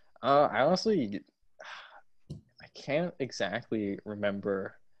 I honestly, I can't exactly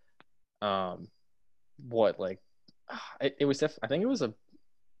remember, what like, it was. I think it was a.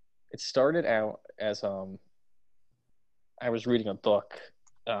 It started out as I was reading a book.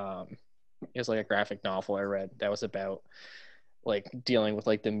 It was like a graphic novel I read that was about like dealing with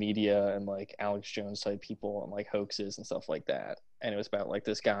like the media and like Alex Jones type people and like hoaxes and stuff like that. And it was about like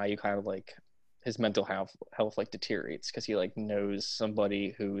this guy who kind of like his mental health like deteriorates because he like knows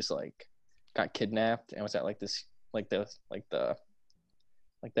somebody who's like got kidnapped and was at like this like the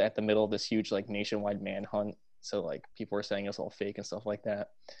at the middle of this huge like nationwide manhunt. So like people were saying it's all fake and stuff like that.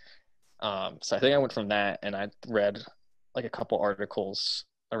 So I think I went from that and I read like a couple articles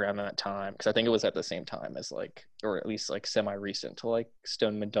around that time because I think it was at the same time as like, or at least like semi-recent to like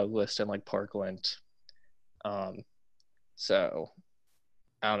Stoneman Douglas and like Parkland. So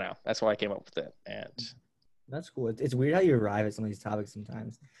I don't know. That's why I came up with it. And That's cool. It's weird how you arrive at some of these topics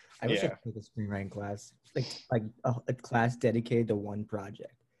sometimes. I wish I Yeah. could take a screenwriting class, like a class dedicated to one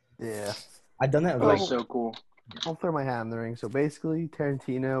project. Yeah. I've done that. that Like, was so cool. I'll throw my hat in the ring. So basically,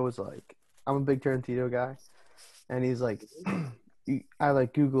 Tarantino was like, I'm a big Tarantino guy, and he's like, I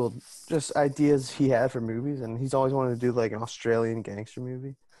like Googled just ideas he had for movies, and he's always wanted to do like an Australian gangster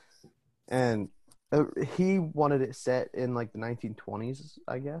movie, and he wanted it set in like the 1920s,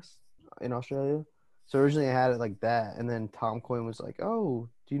 I guess, in Australia. So originally I had it like that, and then Tom Coyne was like, "Oh,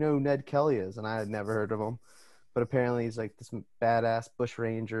 do you know who Ned Kelly is?" And I had never heard of him, but apparently he's like this badass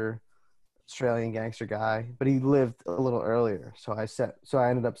bushranger Australian gangster guy, but he lived a little earlier. So I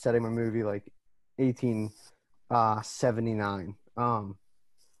ended up setting my movie like 1879. And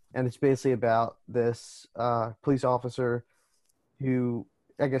it's basically about this police officer who,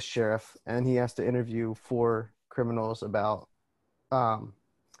 I guess, sheriff, and he has to interview 4 criminals about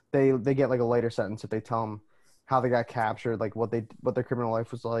they get like a lighter sentence if they tell him how they got captured, like what their criminal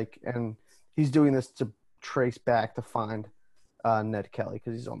life was like, and he's doing this to trace back to find Ned Kelly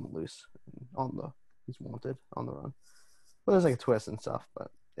because he's on the loose, he's wanted on the run. But there's like a twist and stuff, but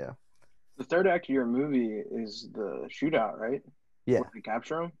yeah. The third act of your movie is the shootout, right? Yeah. Where they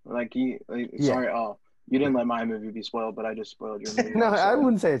capture him. Like Yeah. sorry, you didn't let my movie be spoiled, but I just spoiled your movie. No, I'm I sorry.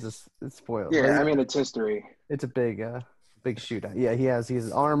 wouldn't say it's spoiled. Yeah, but I mean it's history. it's a big shootout. Yeah, he has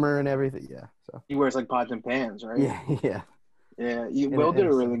armor and everything. Yeah, so He wears like pots and pans, right? yeah. Yeah. In Will a did a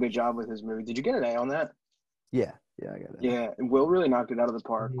really sense. good job with his movie. Did you get an A on that? Yeah, I got it. Yeah, and Will really knocked it out of the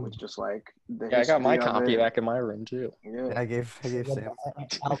park with just like the yeah, I got my history of copy it. back in my room too. Yeah. I gave Sam.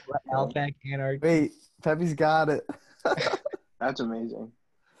 Outback Anarchy. Wait, Pepe's got it. That's amazing.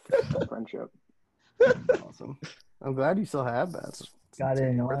 Friendship. Awesome. I'm glad you still have that. It's Got it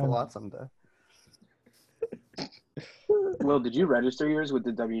in worth a arm. lot someday. Will, did you register yours with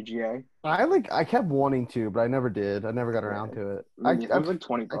the WGA? I kept wanting to, but I never did. I never got around to it. I It was like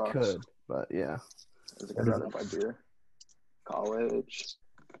 $20. could, but yeah. I was like, I'd rather buy beer. College.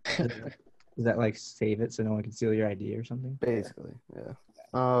 Does that like save it so no one can steal your ID or something? Basically, yeah.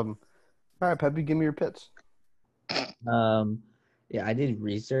 All right, Pepe, give me your pits. Yeah, I did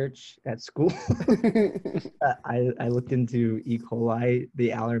research at school. I looked into E. coli,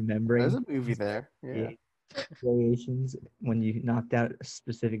 the outer membrane. There's a movie there. Yeah. Variations when you knocked out a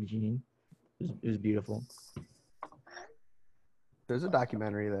specific gene. It was beautiful. There's a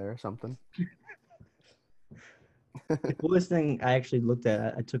documentary there or something. The coolest thing I actually looked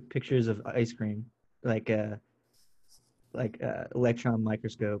at, I took pictures of ice cream, like electron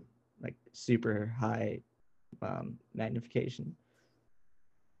microscope, like super high magnification.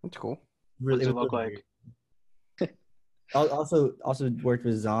 That's cool. What does it was look like? weird. Also worked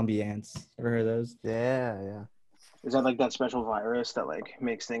with zombie ants. Ever heard of those? Yeah. Is that like that special virus that like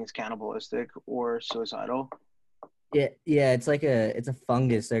makes things cannibalistic or suicidal? Yeah. It's like it's a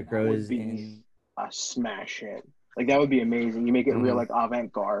fungus that That would grows be in. a smash hit. Like that would be amazing. You make it real Mhm. like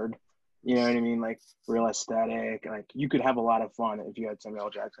avant-garde. You know what I mean? Like real aesthetic. Like you could have a lot of fun if you had Samuel L.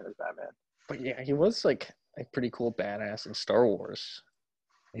 Jackson as Batman. But yeah, he was like a pretty cool badass in Star Wars.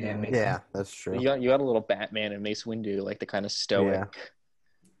 Yeah, Yeah, that's true. You got a little Batman and Mace Windu, like the kind of stoic.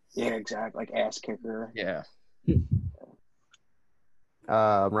 Yeah, exactly. Like ass kicker. Yeah.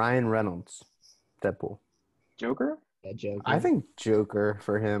 Ryan Reynolds, Deadpool. Joker? that joke. I think Joker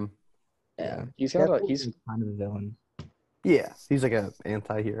for him. Yeah. He's got a Deadpool's kind of a villain. Yeah, he's like an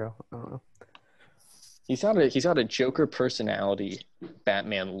anti-hero. I don't know. he's got a Joker personality.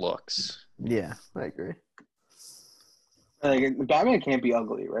 Batman looks. Yeah, I agree. Like Batman can't be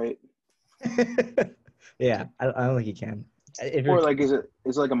ugly, right? Yeah, I don't think he can. If Or you're, like is it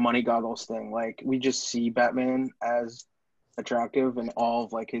like a money goggles thing? Like we just see Batman as attractive in all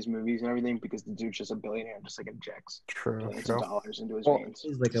of like his movies and everything because the dude's just a billionaire and just like injects True. billions of dollars into his Well, veins.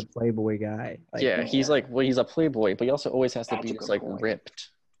 he's like a playboy guy. Like, Yeah, he's he's a playboy, but he also always has to That's be a just good like point. ripped.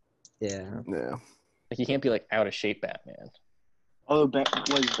 yeah. Yeah. Like he can't be like out of shape Batman. Although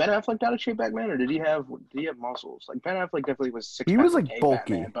was Ben Affleck out of shape Batman, or did he have muscles? Like Ben Affleck definitely was six. He was, like, pack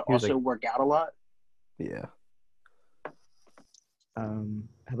bulky. Batman, but He was, also like- work out a lot. Yeah. How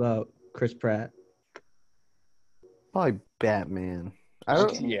about Chris Pratt? Probably Batman. I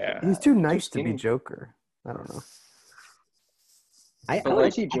don't. Skinny Yeah. for He's that. too nice to skinny. be Joker. I don't know. I But I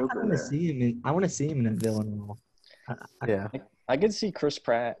see Joker want to there. see him. I want to see him in a villain role. Yeah. I could see Chris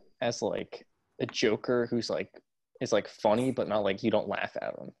Pratt as like a Joker who's like is like funny, but not like you don't laugh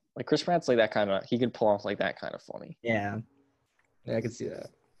at him. Like Chris Pratt's like that kind of. He could pull off like that kind of funny. Yeah, I can see that.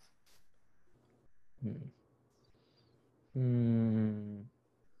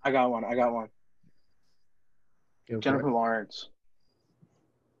 I got one. Go for Jennifer it. Lawrence.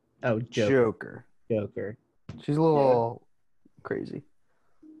 Oh, Joker. Joker. She's a little crazy.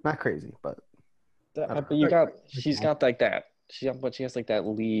 Not crazy, but But you got she's got like that. She has like that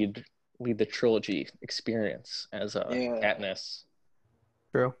lead the trilogy experience as Yeah. Katniss.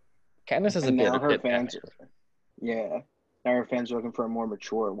 true. Katniss is a And bit now of her bit fans, Batman. yeah, now her fans are looking for a more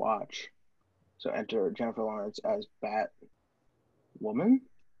mature watch. So enter Jennifer Lawrence as Batwoman,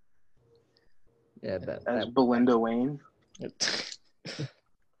 Yeah, as Belinda Wayne.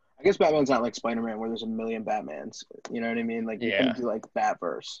 I guess Batman's not like Spider-Man where there's a million Batmans. You know what I mean? Like you Yeah. couldn't do like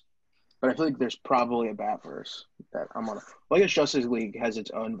Batverse. But I feel like there's probably a Batverse that I'm on. Well, I guess Justice League has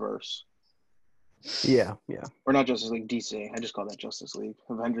its own verse. Yeah, yeah. Or not Justice League, DC. I just call that Justice League.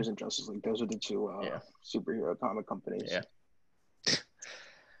 Avengers and Justice League. Those are the two Yeah. superhero comic companies. Yeah.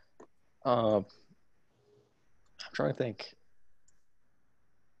 I'm trying to think.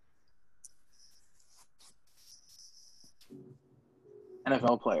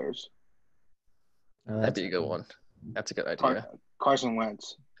 NFL players. That'd be a good one. That's a good idea. Carson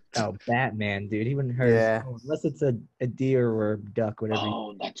Wentz. Oh, Batman, dude. He wouldn't hurt Yeah. his own, unless it's a deer or a duck, whatever.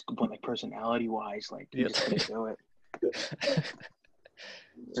 Oh, that's a good point. Like personality wise, like you Yeah. just couldn't do it.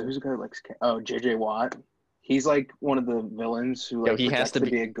 So who's the guy who likes? JJ Watt. He's like one of the villains who like He has pretends to to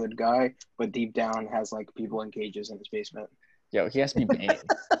be- be a good guy, but deep down has like people in cages in his basement. Yo, he has to be Bane.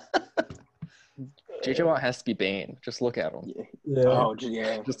 JJ Watt has to be Bane. Just look at him. Yeah. Yeah. Oh,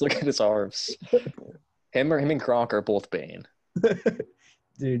 yeah. Just look at his arms. Him and Gronk are both Bane.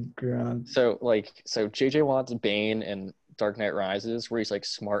 Dude, Gronk. So JJ Watt's Bane in Dark Knight Rises, where he's like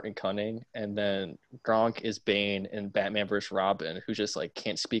smart and cunning, and then Gronk is Bane in Batman vs. Robin, who just like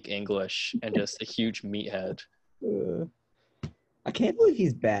can't speak English and just a huge meathead. I can't believe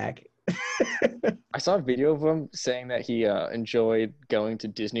he's back. I saw a video of him saying that he enjoyed going to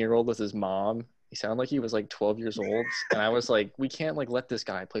Disney World with his mom. He sounded like he was like 12 years old, and I was like, we can't like let this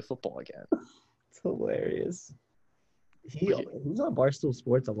guy play football again. It's hilarious. He's on Barstool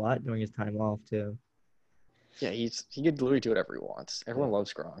Sports a lot during his time off too. Yeah, he could literally do whatever he wants. Everyone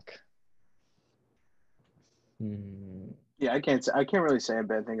loves Gronk. Yeah, I can't really say a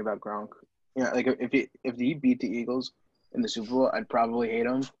bad thing about Gronk. You know, like if he beat the Eagles in the Super Bowl, I'd probably hate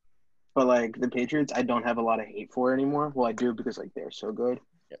him. But like the Patriots, I don't have a lot of hate for anymore. Well, I do because like they're so good.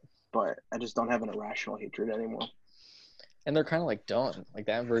 Yeah. But I just don't have an irrational hatred anymore. And they're kind of like done. Like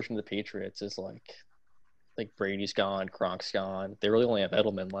that version of the Patriots is like Brady's gone, Gronk's gone. They really only have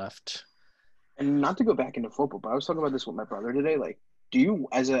Edelman left. And not to go back into football, but I was talking about this with my brother today. Like, do you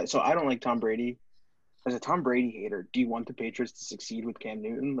so I don't like Tom Brady. As a Tom Brady hater, do you want the Patriots to succeed with Cam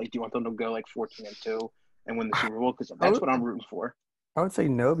Newton? Like, do you want them to go like 14-2 and win the Super Bowl? Because that's what I'm rooting for. I would say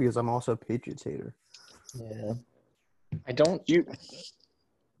no because I'm also a Patriots hater. Yeah. I don't.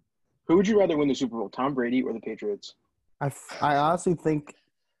 Who would you rather win the Super Bowl, Tom Brady or the Patriots? I honestly think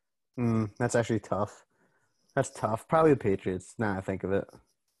that's actually tough. That's tough. Probably the Patriots. Now I think of it.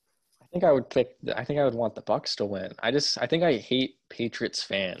 I think I would want the Bucks to win. I think I hate Patriots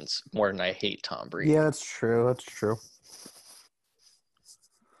fans more than I hate Tom Brady. Yeah, that's true. That's true.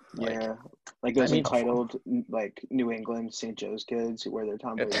 Like, Yeah, like those I mean- entitled like New England St. Joe's kids who wear their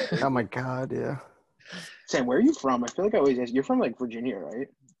Tom Brady jerseys. Oh my God, yeah. Sam, where are you from? I feel like I always ask. You're from like Virginia,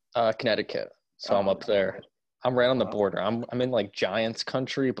 right? Connecticut. So I'm up there. I'm right on the border. I'm in like Giants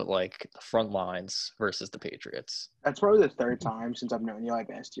country, but like the front lines versus the Patriots. That's probably the third time since I've known you I've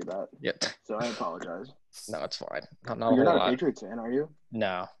asked you that. Yep. So I apologize. No, it's fine. Not a You're whole not a lot. Patriots fan, are you?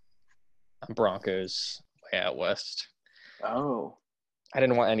 No. I'm Broncos way out west. Oh, I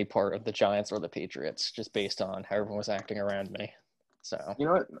didn't want any part of the Giants or the Patriots just based on how everyone was acting around me. So you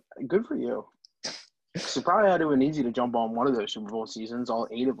know what? Good for you. So probably had it been easy to jump on one of those Super Bowl seasons. All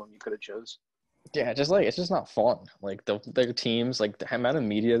 8 of them you could have chose. yeah, just like it's just not fun. Like their teams, like the amount of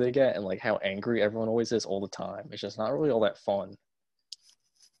media they get and like how angry everyone always is all the time. It's just not really all that fun.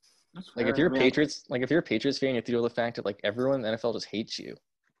 That's Like fair. if you're I mean, Patriots, like if you're a Patriots fan, you have to deal with the fact that like everyone in the NFL just hates you.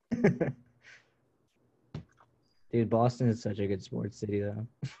 Dude, Boston is such a good sports city, though.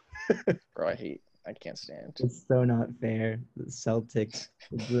 Bro, I can't stand. It's so not fair. The Celtics,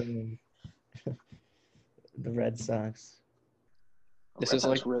 the Bruins, the Red Sox. This Red is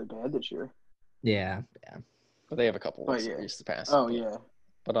Sox like, really bad this year. Yeah. but they have a couple Oh, World yeah. Series to pass. Oh but, yeah.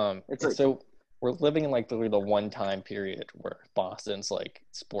 But It's like- so we're living in like the one time period where Boston's like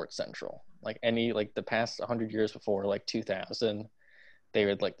sports central. Like like the past 100 years before, like 2000, they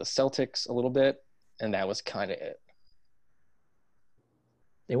were like the Celtics a little bit, and that was kind of it.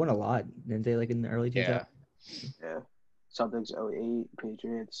 They won a lot, didn't they, like in the early 2000s? Yeah. Yeah. Celtics 08,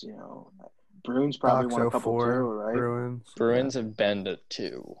 Patriots, Bruins probably Sox won a couple 04, too, right? Bruins. Bruins have been to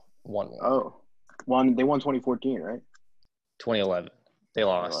 2-1. Oh. They won 2014, right? 2011. They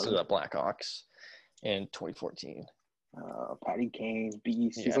lost to 2011. the Blackhawks in 2014. Patty Kane,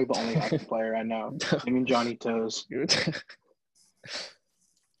 beast. He's Yeah. like the only active player I know. Him and Johnny Toes.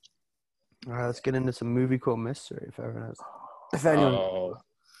 All right, let's get into some movie quote mystery. If anyone, Oh,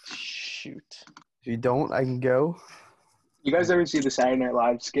 shoot. if you don't, I can go. You guys ever see the Saturday Night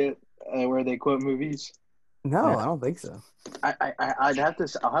Live skit where they quote movies? No, Yeah. I don't think so.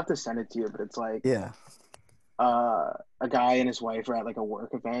 I'll have to send it to you, but it's like Yeah. a guy and his wife are at like a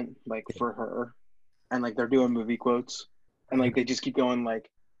work event, like for her, and like they're doing movie quotes, and like they just keep going like,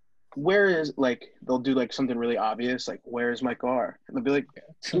 where is, like they'll do like something really obvious, like where's my car, and they'll be like,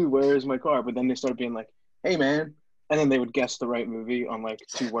 dude, where is my car? But then they start being like, hey man, and then they would guess the right movie on like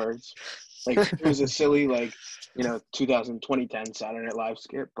 2 words. Like it was a silly 2010 Saturday Night Live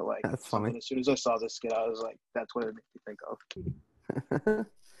skit, but like That's funny. something, as soon as I saw this skit, I was like, that's what it made me think of.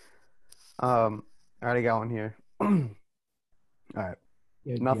 I already got one here. All right.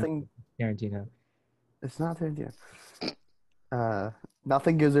 Yeah, Nothing. Tarantino. It's not Tarantino.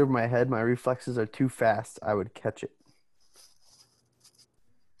 Nothing goes over my head. My reflexes are too fast. I would catch it.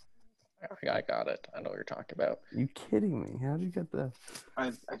 I got it. I know what you're talking about. You kidding me? How did you get that?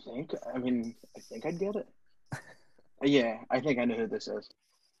 I think I'd get it. Yeah, I think I know who this is.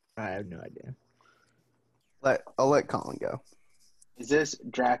 I have no idea. I'll let Colin go. Is this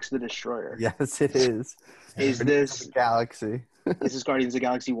Drax the Destroyer? Yes, it is. Is this Galaxy? Guardians of the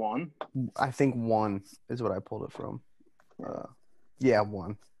Galaxy 1? I think 1 is what I pulled it from. Yeah,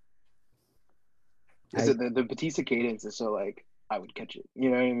 1. Is it the Batista cadence is so like I would catch it. You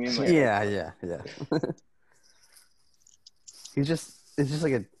know what I mean? Like, Yeah. It's just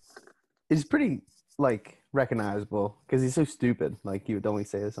like he's pretty like recognizable because he's so stupid. Like he would only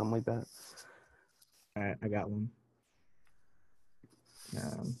say something like that. All right, I got one.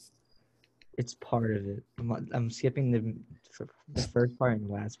 It's part of it. I'm skipping the first part and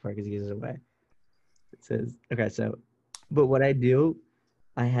the last part because he gives it away. It says, okay, so, but what I do,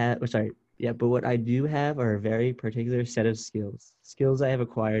 but what I do have are a very particular set of skills I have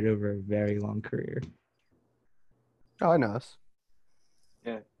acquired over a very long career. Oh, I know this.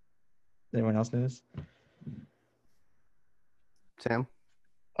 Does anyone else know this? Sam.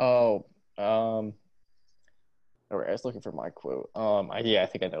 Oh, all right. I was looking for my quote. I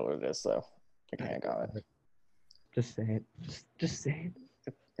think I know what it is though. I kind of got it. Just say it. Just say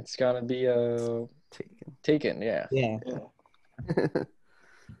it. It's gotta be Taken. Yeah. Yeah. yeah.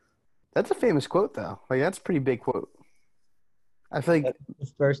 That's a famous quote though. Like that's a pretty big quote. I feel like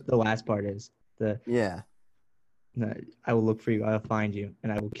The last part is yeah. I will look for you. I'll find you,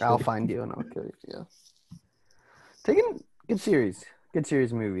 and I will kill I'll you. find you and I'll kill you. Yeah. Taken, good series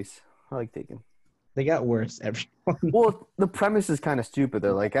of movies. I like Taken. They got worse every one. Well, the premise is kind of stupid.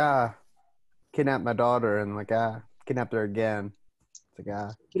 They're like, kidnap my daughter and like, kidnapped her again. It's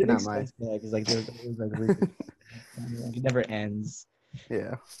like, It get out makes my. sense, because like there's always like reasons. Like, it never ends.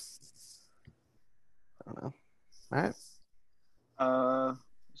 Yeah. I don't know. All right.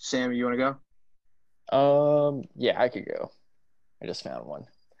 Sam, you want to go? Yeah, I could go. I just found one.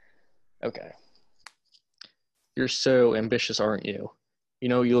 Okay. You're so ambitious, aren't you? You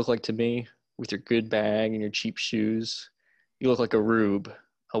know what you look like to me? With your good bag and your cheap shoes. You look like a rube.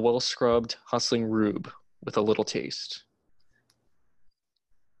 A well-scrubbed, hustling rube with a little taste.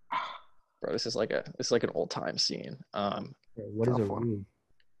 Bro, this is like an old-time scene. What is a Tough one. rube?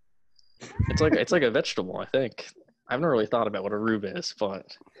 It's like a vegetable, I think. I've never really thought about what a rube is,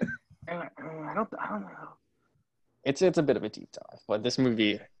 but I don't know. it's a bit of a deep dive. But this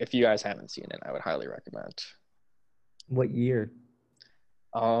movie, if you guys haven't seen it, I would highly recommend. What year?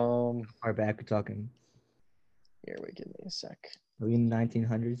 Um, Far back we're talking. Here, wait, give me a sec. Are we in the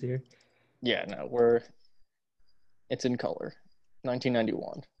 1900s here? Yeah, no, it's in color.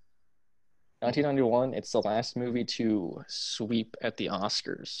 1991. 1991, it's the last movie to sweep at the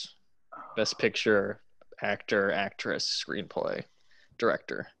Oscars. Best Picture, Actor, Actress, Screenplay,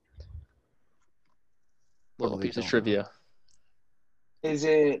 Director. Little Totally piece of don't know. trivia. Is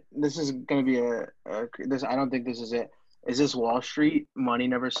it? This is gonna be this. I don't think this is it. Is this Wall Street? Money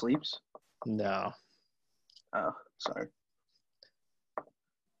Never Sleeps. No. Oh, sorry.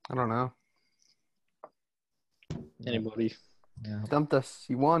 I don't know. Anybody? Yeah. Dumped us.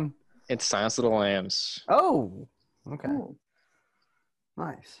 You won. It's Silence of the Lambs. Oh. Okay. Ooh,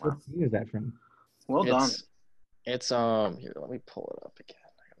 Nice. What scene is that from? well done. It's here, let me pull it up again.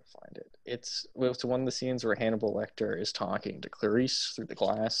 I gotta find it. It's one of the scenes where Hannibal Lecter is talking to Clarice through the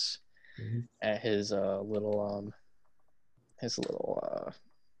glass Mhm. at his little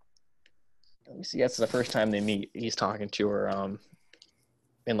let me see, that's the first time they meet. He's talking to her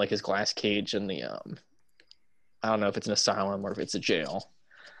in like his glass cage in the I don't know if it's an asylum or if it's a jail.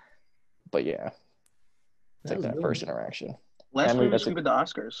 But yeah, it's like was that good. first interaction. Last Emily, movie that's was the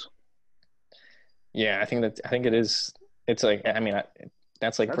Oscars. Yeah, I think it is. It's like, I mean,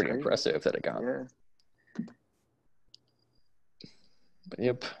 that's like That's pretty crazy. impressive that it got. Yeah. But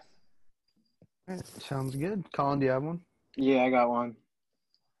yep. All right, sounds good. Colin, do you have one? Yeah, I got one.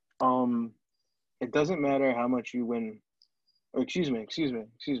 It doesn't matter how much you win. Oh, excuse me.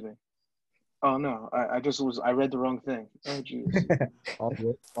 Oh no, I read the wrong thing. Oh jeez. All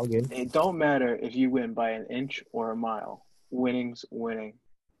good. All good. It don't matter if you win by an inch or a mile. Winning's winning.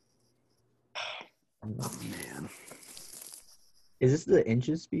 Man. Is this the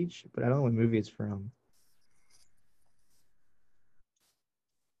Inches speech? But I don't know what movie it's from.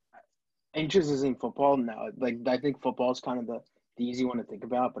 Inches isn't football now. Like I think football is kind of the easy one to think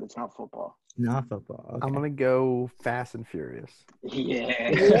about, but it's not football. Not football. Okay. I'm gonna go Fast and Furious.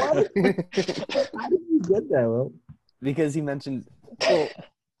 Yeah. What? How did you get that, Will? Because he mentioned. Well,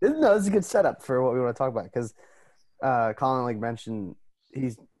 no, this is a good setup for what we want to talk about. Because Colin like mentioned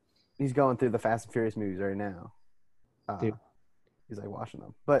he's going through the Fast and Furious movies right now. Dude. He's like watching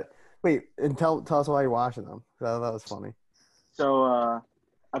them. But wait, and tell us why you're watching them. That was funny. So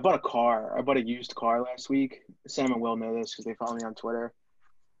I bought a car. I bought a used car last week. Sam and Will know this because they follow me on Twitter.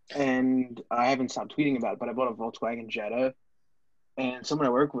 And I haven't stopped tweeting about it, but I bought a Volkswagen Jetta. And someone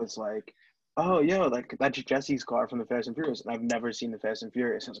I work with is like, oh, yo, like that's Jesse's car from the Fast and Furious. And I've never seen the Fast and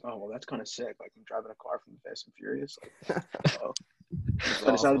Furious. I was like, oh, well, that's kind of sick. Like I'm driving a car from the Fast and Furious. Like, oh. So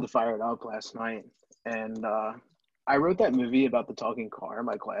I decided to fire it up last night. And I wrote that movie about the talking car in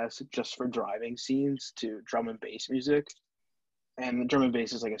my class just for driving scenes to drum and bass music. And the drum and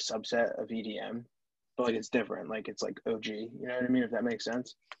bass is like a subset of EDM, but like it's different. Like it's like OG, you know what I mean? If that makes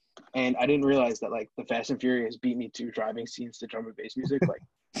sense. And I didn't realize that like the Fast and Furious beat me to driving scenes to drum and bass music like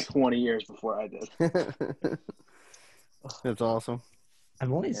 20 years before I did. It's awesome.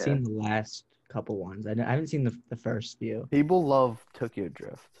 I've only Yeah. seen the last couple ones. I haven't seen the first few. People love Tokyo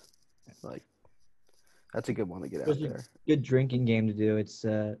Drift. Like, that's a good one to get out Those are- there. Good drinking game to do. It's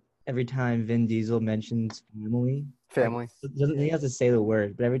every time Vin Diesel mentions Family. doesn't he has to say the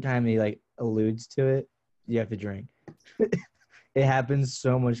word, but every time he like alludes to it, you have to drink. It happens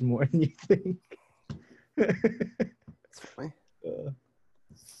so much more than you think. It's funny.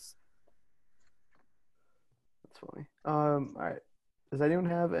 That's funny. All right. Does anyone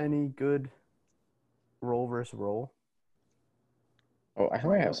have any good role versus role? Oh, I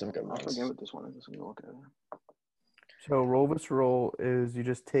might have some good I forget ones. what this one is. Let me look at it. So role versus role is you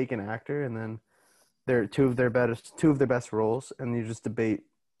just take an actor and then they're two of their best roles, and you just debate,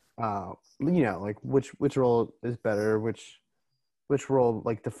 like which role is better, which role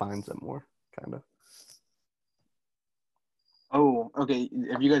like defines them more, kind of. Oh, okay.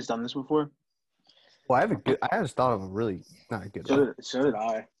 Have you guys done this before? Well, I just thought of a really not a good So one. did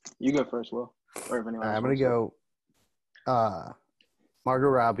I. You go first, Will. Or if anyone else I'm gonna wants go Margot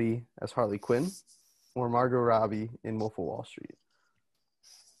Robbie as Harley Quinn or Margot Robbie in Wolf of Wall Street.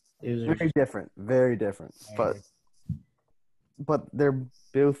 Those are Very different, very different. But they're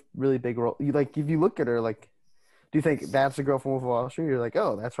both really big role. You like if you look at her, like, do you think that's the girl from Wolf of Wall Street? You're like,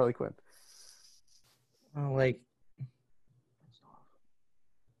 oh, that's Harley Quinn. like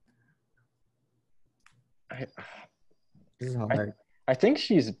I, this is hard. I think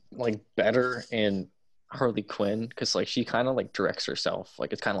she's like better in Harley Quinn because like she kind of like directs herself.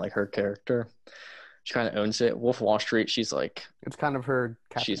 Like it's kind of like her character. She kind of owns it. Wolf of Wall Street, she's like It's kind of her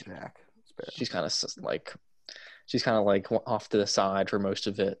Captain She's- Jack. she's kind of like off to the side for most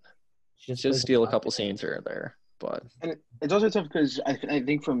of it. She'll She'll steal a couple scenes here and there, but And it's also tough because I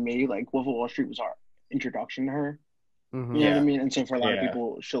think for me, like Wolf of Wall Street was our introduction to her. Mm-hmm. You know what I Yeah. mean? And so for a lot of Yeah.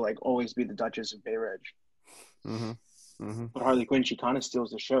 people, she'll like always be the Duchess of Bay Ridge. Mm-hmm. Mm-hmm. But Harley Quinn, she kind of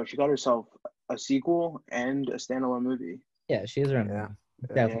steals the show. She got herself a sequel and a standalone movie Yeah, she is her own Yeah.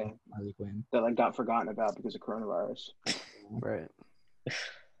 movie. Definitely Harley Quinn. that like got forgotten about because of coronavirus. Right.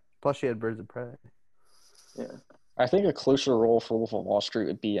 Plus, she had Birds of Prey. Yeah. I think a closer role for Wolf of Wall Street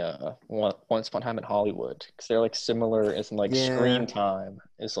would be Once Upon a Time in Hollywood because they're like similar as in like Yeah. screen time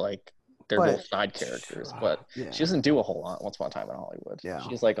is like they're But- both side characters, but Yeah. she doesn't do a whole lot Once Upon a Time in Hollywood. Yeah.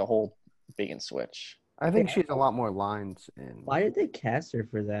 She's like a whole bait and switch. I think she has a lot more lines in. Why did they cast her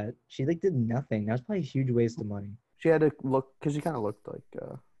for that? She like did nothing. That was probably a huge waste of money. She had to look because she kind of looked like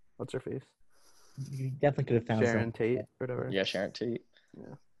what's her face, You definitely could have found Sharon someone. Tate or whatever. Yeah, Sharon Tate.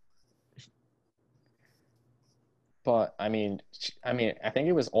 Yeah. But I mean, I think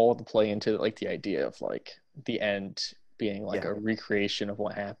it was all to play into like the idea of like the end being like Yeah. a recreation of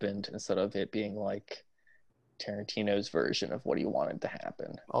what happened instead of it being like Tarantino's version of what he wanted to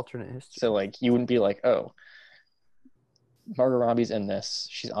happen. Alternate history. So like you wouldn't be like, oh, Margot Robbie's in this.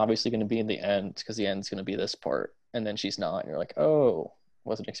 She's obviously going to be in the end because the end's going to be this part, and then she's not. And you're like, oh,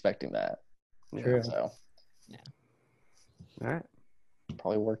 wasn't expecting that. Yeah. True. So All right.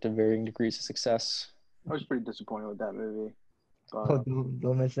 probably worked to varying degrees of success. I was pretty disappointed with that movie. But Oh,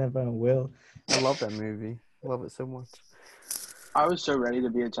 don't mention that in front of Will. I love that movie. I love it so much. I was so ready to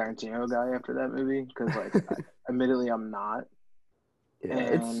be a Tarantino guy after that movie because, like, admittedly, I'm not. Yeah,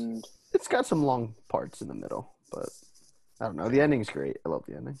 And it's got some long parts in the middle, but I don't know. The ending's great. I love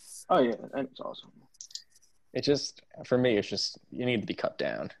the ending. oh yeah, and it's awesome. It just for me, it's just you need to be cut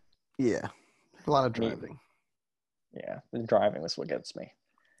down. Yeah, a lot of Me- driving. Yeah, the driving was what gets me.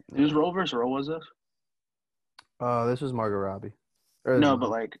 Whose role versus role was this? This was Margot Robbie. Or- No, but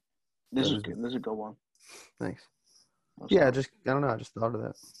like, this That is was- good. This is a good one. Thanks. Yeah, I don't know. I just thought of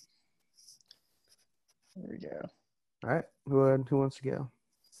that. There we go. All right, who wants to go?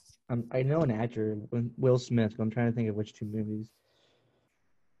 I know an actor, Will Smith, but I'm trying to think of which two movies.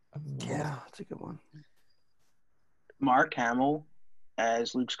 Yeah, that's a good one. Mark Hamill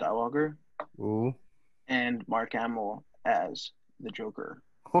as Luke Skywalker Ooh. and Mark Hamill as the Joker.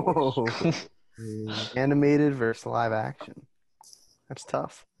 Animated versus live action. That's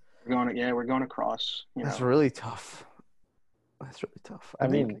tough. We're going across. That's know. really tough. That's really tough. I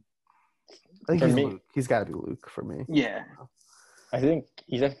think mean, he's for me- Luke. He's got to be Luke for me. Yeah, I think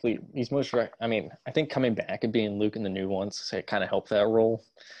he's most. I mean, I think coming back and being Luke in the new ones, so it kind of helped that role.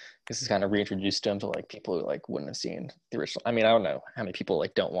 This has kind of reintroduced him to like people who like wouldn't have seen the original. I mean, I don't know how many people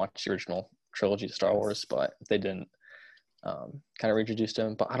like don't watch the original trilogy of Star Wars, but if they didn't, kind of reintroduced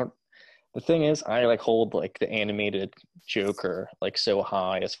him. But I don't. The thing is, I like hold like the animated Joker like so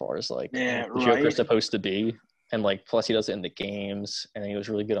high as far as like Yeah, the Joker's right. supposed to be, and like plus he does it in the games, and he was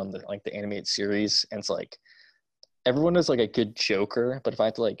really good on the like the animated series. And it's like everyone does like a good Joker, but if I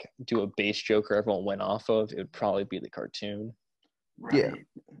had to like do a base Joker everyone went off of, it would probably be the cartoon. right. Yeah.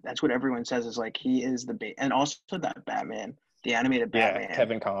 That's what everyone says is like he is the bait, and also that Batman, the animated Batman. Yeah,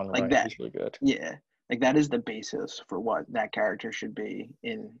 Kevin Conroy, Like that. he's really good. Yeah, like that is the basis for what that character should be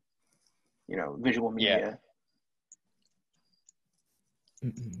in, visual media.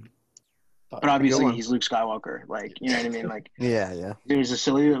 Mm-mm. But obviously, one. he's Luke Skywalker. Like, you know what I mean? Like, Yeah. there's a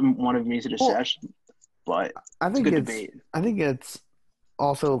silly one of me to discuss, but I it's a think good it's. debate. I think it's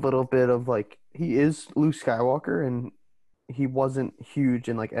also a little bit of like he is Luke Skywalker, and he wasn't huge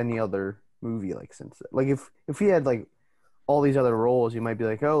in like any other movie like since. Like if he had like all these other roles, you might be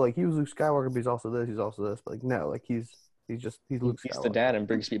like, oh, like he was Luke Skywalker, but he's also this, he's also this. But like no, like he's Luke He's Skywalker. the dad in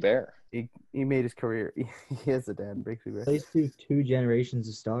Brigsby Bear. He made his career. He is the dad. Brigsby Bear. Plays through two generations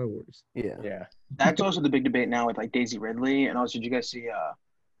of Star Wars. Yeah. Yeah. That's also the big debate now with like Daisy Ridley, and also did you guys see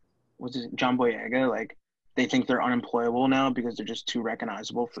what's his John Boyega? Like they think they're unemployable now because they're just too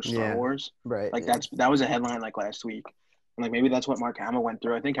recognizable for Star Yeah. Wars. Right. Like yeah. that was a headline like last week. And like maybe that's what Mark Hamill went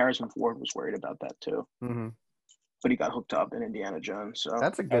through. I think Harrison Ford was worried about that too. Mm-hmm. But he got hooked up in Indiana Jones. So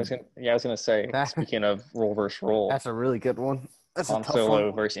That's a I was good. gonna say. Speaking of role versus role, That's a really good one. That's a Han tough Solo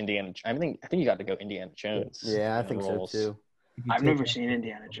one. versus Indiana. I think you got to go Indiana Jones. Yeah, I in the think so roles. too. If you I've take never that- seen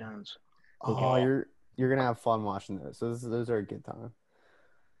Indiana Jones. Oh, you're gonna have fun watching those. Those are a good time.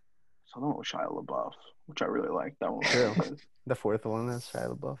 So the one with Shia LaBeouf, which I really like. That one. True. The fourth one is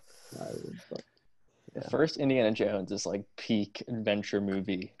Shia LaBeouf. The first Indiana Jones is like peak adventure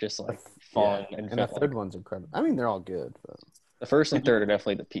movie, just like fun and the third one's incredible. I mean, they're all good, but the first and third are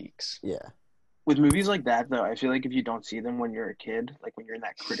definitely the peaks. yeah. With movies like that, though, I feel like if you don't see them when you're a kid, like when you're in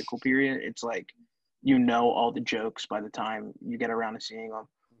that critical period, it's like you know all the jokes by the time you get around to seeing them.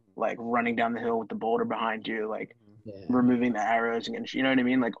 Like running down the hill with the boulder behind you, like Yeah. removing the arrows and you know what I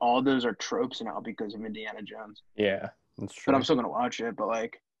mean? Like all those are tropes now because of Indiana Jones. Yeah, That's true. But I'm still gonna watch it. But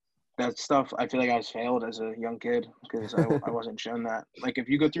like that stuff, I feel like I was failed as a young kid because I wasn't shown that. Like if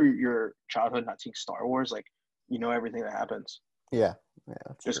you go through your childhood not seeing Star Wars, like you know everything that happens. Yeah.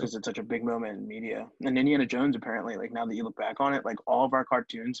 Just because it's such a big moment in media. And Indiana Jones, apparently, like now that you look back on it, like all of our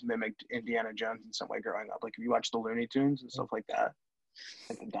cartoons mimicked Indiana Jones in some way growing up. Like if you watch the Looney Tunes and stuff like that,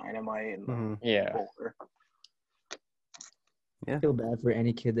 like the Dynamite and the yeah. Boulder. I feel bad for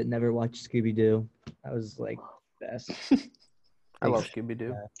any kid that never watched Scooby Doo. That was like best. I love Scooby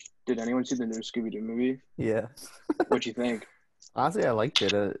Doo. Did anyone see the new Scooby Doo movie? Yeah. What'd you think? Honestly, I liked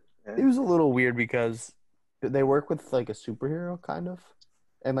it. It was a little weird because they work with like a superhero kind of,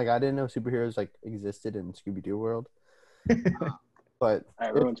 and like I didn't know superheroes like existed in Scooby Doo world. But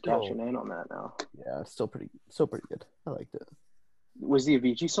Everyone's it's still- cashing in on that now. Yeah, it's still pretty good. I liked it. Was the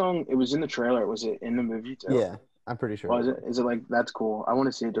Avicii song? It was in the trailer. Was it in the movie too? Yeah, I'm pretty sure. Was it? Is it like that's cool? I want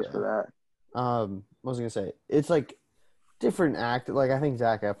to see it just Yeah. for that. What was I gonna say? It's like different actor. Like I think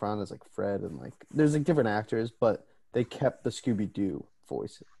Zac Efron is like Fred, and like there's like different actors, but they kept the Scooby Doo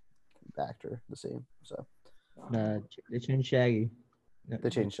voice actor the same. So They changed Shaggy. they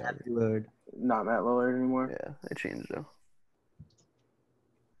changed Shaggy. Lillard. Not Matt Lillard anymore. Yeah, they changed though.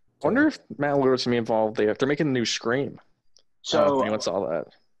 I wonder if Matt Lillard's gonna be involved. They're making a new Scream. I don't know if So anyone saw that.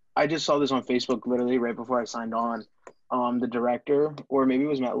 I just saw this on Facebook literally right before I signed on. The director, or maybe it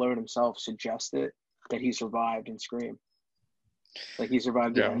was Matt Lillard himself, suggested that he survived in Scream. Like he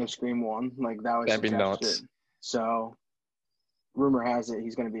survived the Yeah. end of Scream 1. Like that was That'd be suggested. nuts. So rumor has it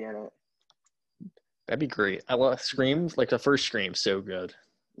he's gonna be in it. That'd be great. I love Scream. Like the first Scream, so good.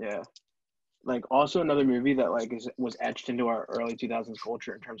 Yeah. Like also another movie that like was etched into our early 2000s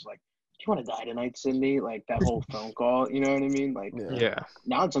culture in terms of like, do you want to die tonight, Cindy? Like that whole phone call, you know what I mean? Like Yeah.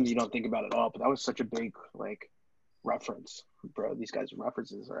 now it's something you don't think about at all, but that was such a big like reference. Bro, these guys'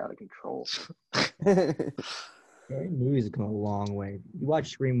 references are out of control. Movies have come a long way. You watch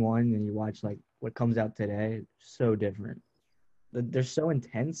Scream 1 and you watch like what comes out today, so different. They're so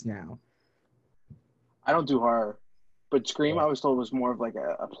intense now. I don't do horror, but Scream Yeah. I was told was more of like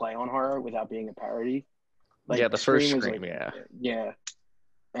a play on horror without being a parody. Like Yeah, the first was, Scream, like, yeah. Yeah.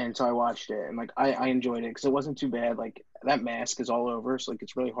 And so I watched it and like I enjoyed it because it wasn't too bad. Like that mask is all over, so like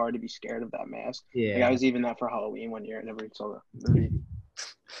it's really hard to be scared of that mask. Yeah. Like I was even that for Halloween one year. I never saw the movie.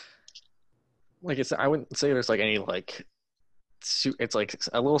 Like it's, I wouldn't say there's like any like, it's like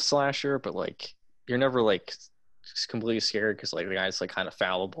a little slasher, but like you're never like completely scared because like the guy's like kind of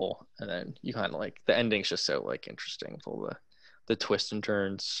fallible, and then you kind of like the ending's just so like interesting with all the twists and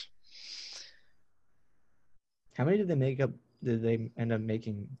turns. How many did they make up? Did they end up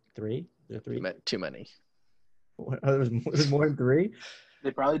making 3? There are 3? Too many. Oh, there's more than 3? They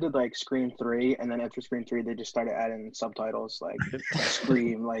probably did like Scream 3, and then after Scream 3, they just started adding subtitles like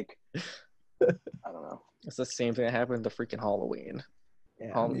Scream, like I don't know. It's the same thing that happened to freaking Halloween.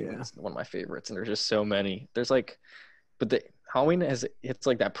 Yeah. Halloween is one of my favorites, and there's just so many. There's like, but the Halloween it's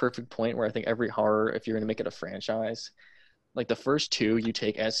like that perfect point where I think every horror, if you're gonna make it a franchise, like the first 2 you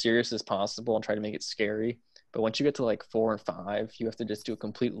take as serious as possible and try to make it scary. But once you get to like 4 and 5, you have to just do a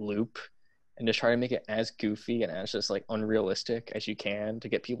complete loop and just try to make it as goofy and as just like unrealistic as you can to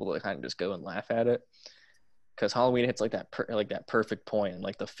get people to kind of just go and laugh at it. Because Halloween hits like that that perfect point in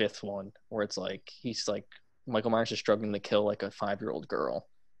like the 5th one where it's like he's like Michael Myers is struggling to kill like a 5-year-old girl,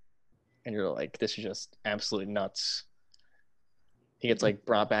 and you're like, this is just absolutely nuts. He gets like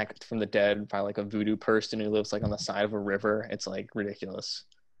brought back from the dead by like a voodoo person who lives like on the side of a river. It's like ridiculous.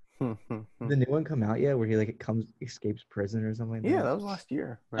 Did the new one come out yet where he like escapes prison or something like that? Yeah, that was last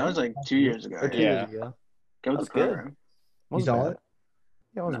year. That was like 2 years ago. Or 2 Yeah. years ago. Go with That's the good. program. You Wasn't saw bad. it?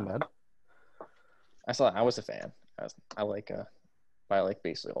 Yeah, it wasn't bad. I was a fan. I like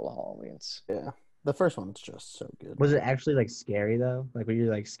basically all the Halloweens. Yeah. The first one's just so good. Was it actually like scary though? Like were you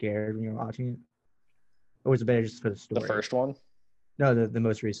like scared when you were watching it, or was it better just for the story? The first one? No, the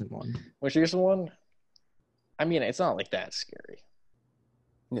most recent one. Which recent one? I mean, it's not like that scary.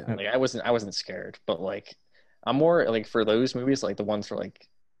 Yeah. Like I wasn't scared, but like I'm more like for those movies, like the ones where like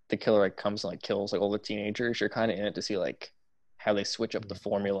the killer like comes and like kills like all the teenagers. You're kind of in it to see like how they switch up the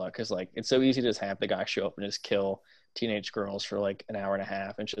formula, because like it's so easy to just have the guy show up and just kill teenage girls for like an hour and a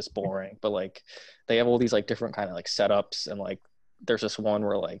half and it's just boring. But like they have all these like different kind of like setups, and like there's this one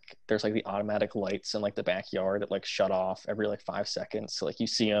where like there's like the automatic lights in like the backyard that like shut off every like 5 seconds. So like you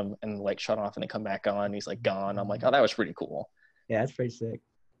see them and the light shut off and they come back on and he's like gone. I'm like, oh, that was pretty cool. Yeah, that's pretty sick.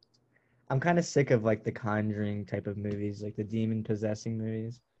 I'm kind of sick of like the Conjuring type of movies, like the demon possessing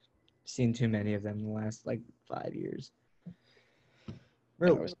movies. Seen too many of them in the last like 5 years.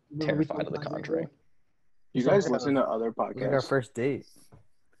 I was terrified of The Conjuring. You guys listen to other Like our podcasts? first date.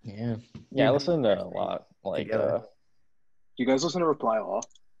 Yeah. Yeah, I listen to a lot. Like Together. You guys listen to Reply All?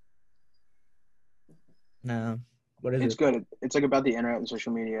 No. What is It's it? good. It's like about the internet and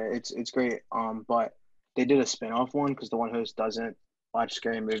social media. It's great. But they did a spin-off one because the one host doesn't watch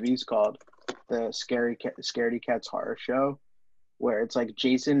scary movies, called the Scaredy Cats Horror Show, where it's like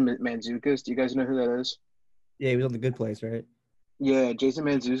Jason Mantzoukas. Do you guys know who that is? Yeah, he was on The Good Place, right? Yeah, Jason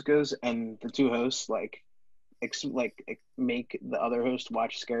Mantzoukas and the two hosts make the other host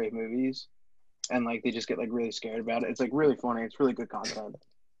watch scary movies, and like they just get like really scared about it. It's like really funny. It's really good content.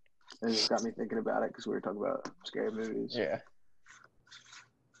 And it just got me thinking about it because we were talking about scary movies. yeah.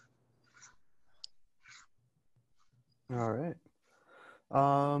 All right.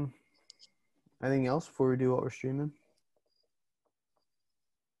 Anything else before we do what we're streaming?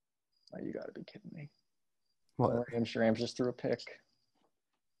 Oh, you gotta be kidding me. What? Rams just threw a pick.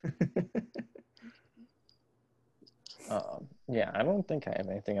 Yeah, I don't think I have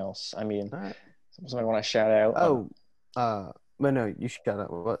anything else. I mean, All right. something I want to shout out. But no, you should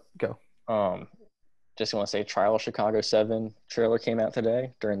out. What? Go. Just want to say Trial of Chicago 7 trailer came out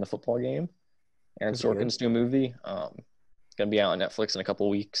today during the football game. Aaron That's good. Sorkin's new movie. It's gonna be out on Netflix in a couple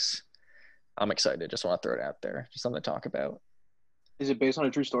weeks. I'm excited. Just want to throw it out there. Just something to talk about. Is it based on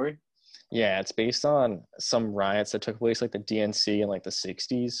a true story? Yeah, it's based on some riots that took place like the DNC in like the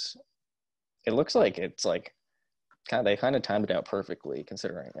 60s. It looks like it's like they kind of timed it out perfectly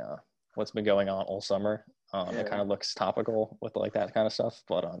considering what's been going on all summer. It kind of looks topical with like that kind of stuff,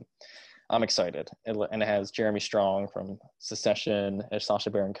 but I'm excited. And it has Jeremy Strong from Secession, there's Sacha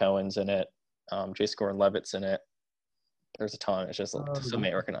Baron Cohen's in it, Jason Gordon-Levitt's in it. There's a ton. It's just so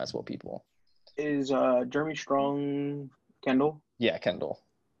many recognizable people. Is Jeremy Strong Kendall? Yeah, Kendall.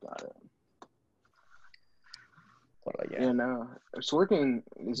 Got it. What about Yeah, no. Sorkin,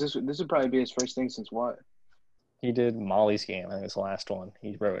 this would probably be his first thing since what? He did Molly's Game. I think it was the last one.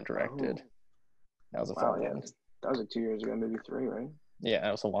 He wrote and directed. Oh. That was a Wow, fun yeah. one. That was like 2 years ago, maybe 3, right? Yeah,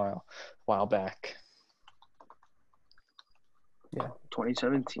 that was a while back. Yeah,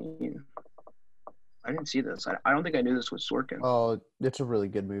 2017. I didn't see this. I don't think I knew this was Sorkin. Oh, it's a really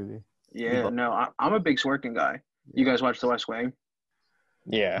good movie. Yeah, no, I'm a big Sorkin guy. You guys watch The West Wing?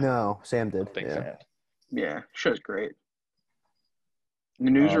 Yeah. No, Sam did. Big yeah. fan. Yeah, show's great.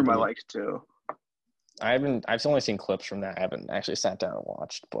 The Newsroom I liked too. I've only seen clips from that. I haven't actually sat down and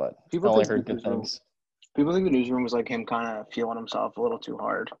watched, but People I only think heard good things. People think The Newsroom was like him kind of feeling himself a little too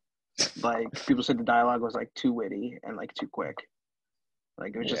hard. Like people said the dialogue was like too witty and like too quick.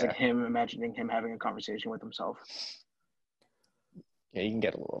 Like it was just like him imagining him having a conversation with himself. Yeah, you can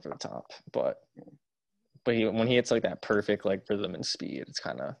get a little over the top, but when he hits like that perfect like rhythm and speed, it's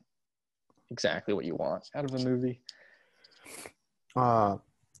kind of exactly what you want out of a movie.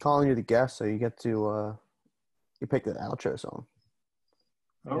 Calling you the guest, so you get to you pick the outro song.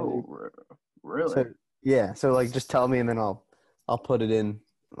 Oh, really? So, yeah. So like, just tell me, and then I'll put it in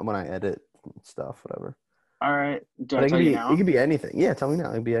when I edit and stuff, whatever. All right. Do But I tell you now? It could be anything. Yeah, tell me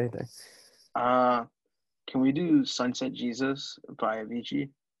now. It could be anything. Can we do Sunset Jesus by Avicii?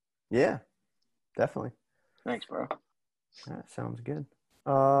 Yeah, definitely. Thanks, bro. That sounds good.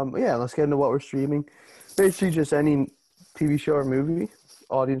 Yeah, let's get into what we're streaming. Basically, just any TV show or movie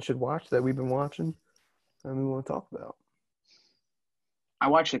audience should watch that we've been watching, and we want to talk about. I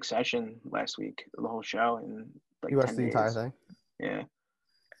watched Succession last week, the whole show, in like You watched 10 the days. entire thing? Yeah,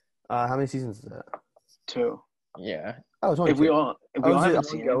 How many seasons is that? 2. Yeah. Oh, it's only If we two. all is haven't it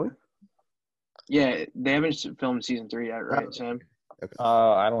seen ongoing? it, yeah, they haven't filmed season 3 yet, right, Oh. Sam? Okay.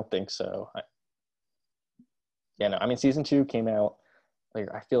 I don't think so. I mean, season 2 came out like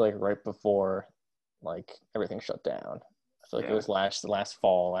I feel like right before like everything shut down. I feel like it was last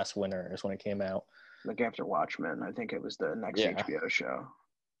fall, last winter is when it came out. Like after Watchmen, I think it was the next HBO show.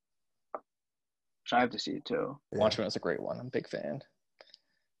 So I have to see it too. Watchmen is a great one. I'm a big fan.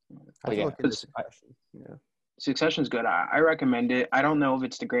 I But have to yeah, look into it's- Succession. Yeah. Succession's good. I recommend it. I don't know if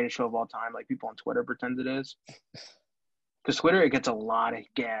it's the greatest show of all time, like people on Twitter pretend it is. Because Twitter, it gets a lot of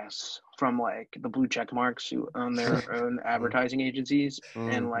gas from like the blue check marks who own their own advertising agencies,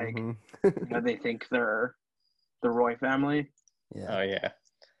 and like they think they're the Roy family. yeah. Oh yeah.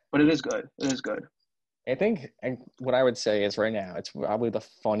 But it is good. It is good. I think what I would say is right now it's probably the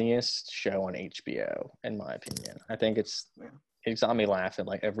funniest show on HBO in my opinion. I think it's got me laughing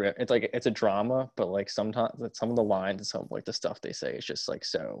like it's a drama, but like sometimes some of the lines and some like the stuff they say is just like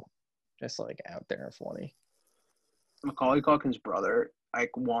so just like out there and funny. Macaulay Culkin's brother, like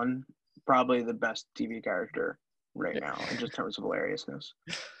probably the best TV character right now in just terms of hilariousness.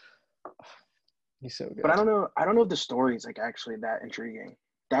 He's so good. But I don't know if the story is like actually that intriguing.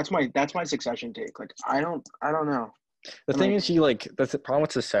 That's my Succession take. Like I don't know. The thing is, that's the problem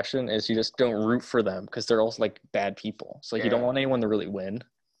with Succession is you just don't root for them because they're all like bad people. So like you don't want anyone to really win.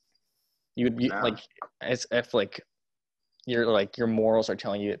 You would be like as if like your morals are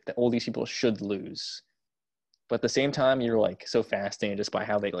telling you that all these people should lose. But at the same time, you're like so fascinated just by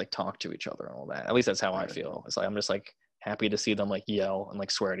how they like talk to each other and all that. At least that's how I feel. It's like I'm just like happy to see them like yell and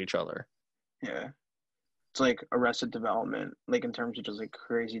like swear at each other. Yeah. It's like Arrested Development, like in terms of just like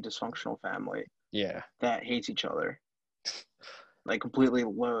crazy dysfunctional family. Yeah. That hates each other. Like completely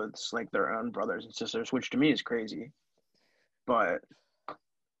loathes like their own brothers and sisters, which to me is crazy. But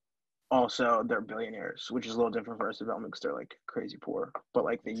also they're billionaires, which is a little different for Arrested Development because they're like crazy poor, but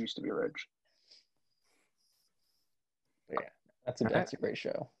like they used to be rich. Yeah, that's a great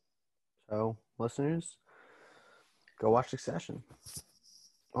show. So, listeners, go watch Succession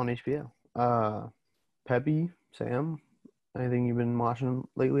on HBO. Peppy, Sam, anything you've been watching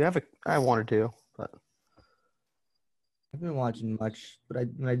lately? I have one or two, but I've been watching much, but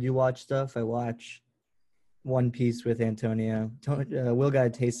when I do watch stuff, I watch One Piece with Antonio. Will got a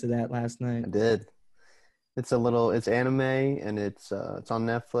taste of that last night. I did. It's anime and it's on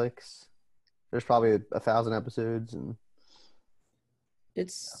Netflix. There's probably 1,000 episodes and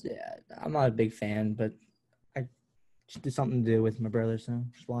I'm not a big fan, but I just do something to do with my brother, so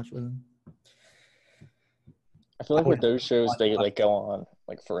just watch it with him. I feel like with those shows, they like go on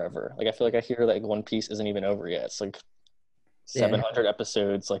like forever. Like I feel like I hear like One Piece isn't even over yet. It's like 700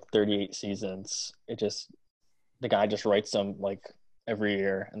 episodes, like 38 seasons. The guy just writes them like every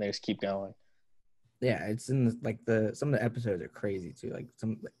year, and they just keep going. Yeah, it's in some of the episodes are crazy too. Like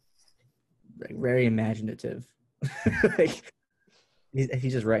some like very imaginative. Like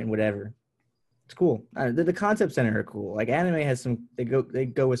he's just writing whatever. It's cool. The concept center are cool. Like anime has they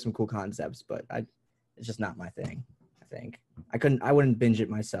go with some cool concepts, but it's just not my thing. I think I wouldn't binge it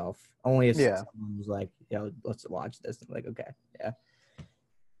myself. Only if someone was like, let's watch this. I'm like, okay, yeah.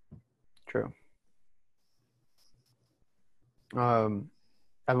 True. I've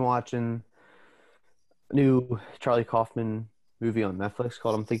been watching a new Charlie Kaufman movie on Netflix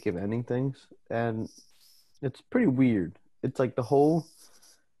called I'm Thinking of Ending Things, and it's pretty weird. It's like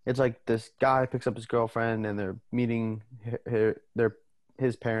it's like this guy picks up his girlfriend and they're meeting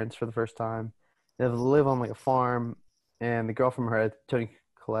his parents for the first time. They live on like a farm, and the girl from Toni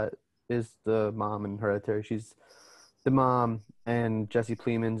Collette is the mom in Hereditary. She's the mom, and Jesse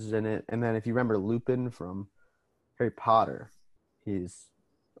Plemons is in it. And then if you remember Lupin from Harry Potter, he's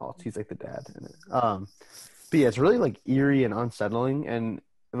like the dad in it. But yeah, it's really like eerie and unsettling, and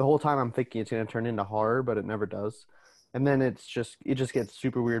the whole time I'm thinking it's gonna turn into horror, but it never does. And then it just gets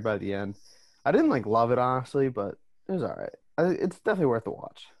super weird by the end. I didn't like love it honestly, but it was all right. It's definitely worth a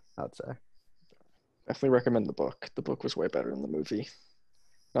watch, I would say. Definitely recommend the book. The book was way better than the movie.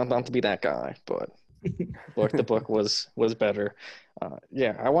 Not to be that guy, but the book was better.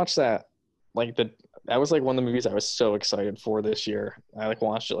 Yeah, I watched that. That was like one of the movies I was so excited for this year. I like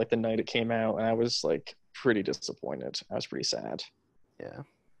watched it like the night it came out, and I was like pretty disappointed. I was pretty sad. Yeah.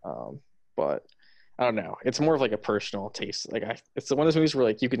 But I don't know. It's more of like a personal taste. Like it's one of those movies where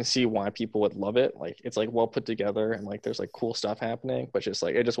like you can see why people would love it. Like it's like well put together and like there's like cool stuff happening, but just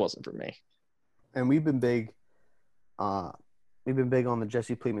like it just wasn't for me. And we've been big on the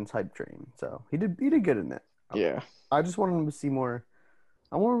Jesse Plemons hype train. So he did good in it. Yeah. I just wanted him to see more.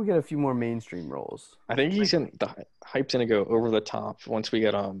 I want him to get a few more mainstream roles. I think the hype's gonna go over the top once we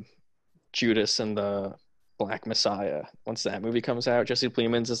get Judas and the Black Messiah. Once that movie comes out, Jesse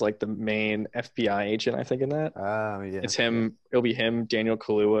Plemons is like the main FBI agent, I think, in that. Yeah. It's him. It'll be him, Daniel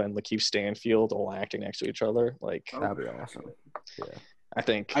Kaluuya, and Lakeith Stanfield all acting next to each other. Like that'd be awesome. Yeah. I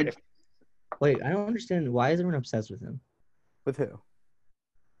think. Wait, I don't understand. Why is everyone obsessed with him? With who?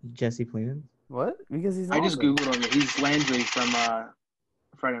 Jesse Plemons? What? Because he's. I just googled him. He's Landry from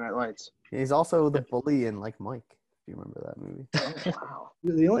Friday Night Lights. He's also the bully in like Mike. If you remember that movie. Oh, wow.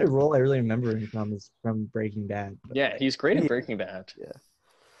 The only role I really remember him from is from Breaking Bad. But, Yeah, he's great in Yeah. Breaking Bad. Yeah.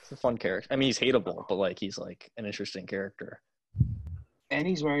 It's a fun character. I mean, he's hateable, but like he's like an interesting character. And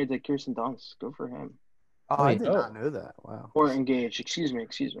he's married to Kirsten Dunst. Go for him. Oh, I Wait, did oh. not know that. Wow. Or engaged. Excuse me.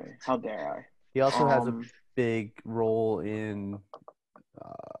 How dare He also has a Um, big role in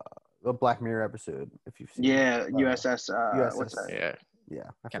a Black Mirror episode. If you've I? seen. Yeah, it. USS. USS. What's that? Yeah, Yeah.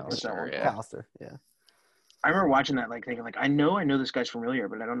 I forget What's that Callister, one? yeah. Callister. Yeah. I remember watching that, like thinking, like I know this guy's familiar,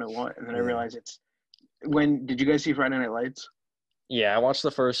 but I don't know what. And then I Yeah. realized it's. When did you guys see Friday Night Lights? Yeah, I watched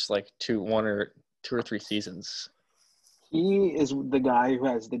the first like two or three seasons. He is the guy who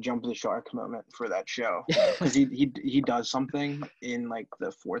has the jump the shark moment for that show because he does something in like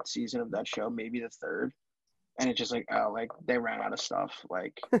the fourth season of that show, maybe the third, and it's just like, oh, like they ran out of stuff.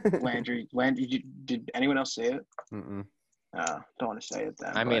 Like Landry, did anyone else say it? Mm-mm. Don't want to say it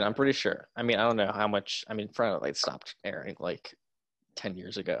then. I mean, but I'm pretty sure. I mean, I don't know how much. I mean, Friday Night Lights stopped airing like 10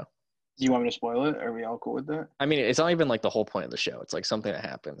 years ago. do you want me to spoil it? Are we all cool with that? I mean, it's not even like the whole point of the show. It's like something that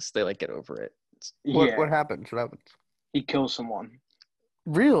happens. They like get over it. Yeah, What happened? What happened? he kills someone.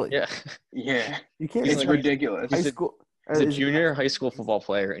 Really? Yeah, Yeah, You can't. He's it's like- ridiculous. high he's a- school. he's a is it junior high school football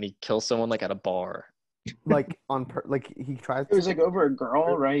player, and he kills someone like at a bar. like like he tries. It was like over a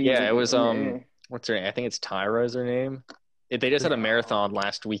girl, right? He Yeah, like, it was yeah. what's her name? I think it's Tyra is her name. They just had a marathon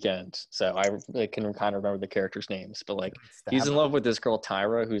last weekend, so I like, can kind of remember the characters' names. But like, he's in love with this girl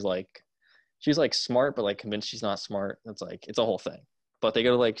Tyra, who's like, she's like smart, but like convinced she's not smart. It's like it's a whole thing. But they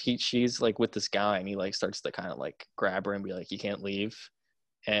go to like she's like with this guy, and he like starts to kind of like grab her and be like, "You can't leave."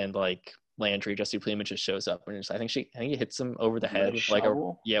 And like Landry, Jesse Plemons just shows up and just, I think he hits him over the head with like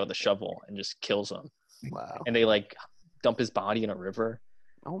shovel? with a shovel and just kills him. Wow. And they like dump his body in a river.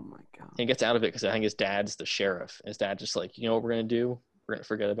 Oh my god. He gets out of it because I think his dad's the sheriff. His dad just like, you know what we're gonna do? We're gonna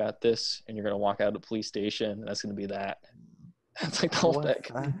forget about this, and you're gonna walk out of the police station, and that's gonna be that. That's like the whole What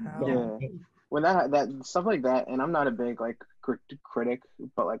thing. the hell? Yeah. When that stuff like that, and I'm not a big like critic,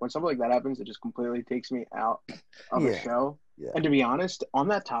 but like when something like that happens, it just completely takes me out of a Yeah. show. Yeah. And to be honest, on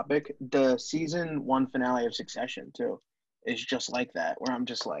that topic, the season 1 finale of Succession too is just like that, where I'm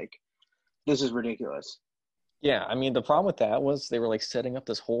just like, this is ridiculous. Yeah, I mean the problem with that was they were like setting up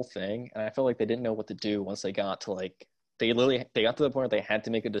this whole thing, and I felt like they didn't know what to do once they got to like they got to the point where they had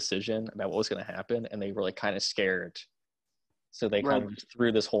to make a decision about what was going to happen, and they were like kind of scared, so they kind of just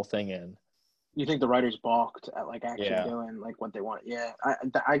threw this whole thing in. You think the writers balked at like actually Yeah. doing like what they want? Yeah,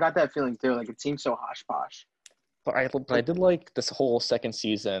 I got that feeling too. Like it seems so hush posh. But I did like this whole second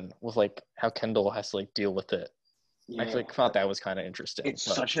season with like how Kendall has to like deal with it. Yeah. I like, thought that was kind of interesting. It's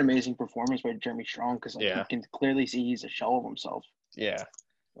but, such an amazing performance by Jeremy Strong because like, Yeah. you can clearly see he's a shell of himself. yeah.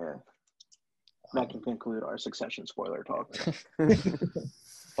 Yeah. That can conclude our Succession spoiler talk.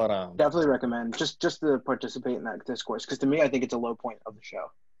 But Definitely recommend just to participate in that discourse because to me, I think it's a low point of the show.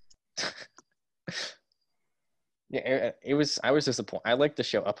 yeah, it was. I was disappointed. I liked the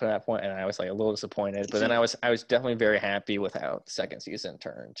show up to that point, and I was like a little disappointed. But then I was definitely very happy with how the second season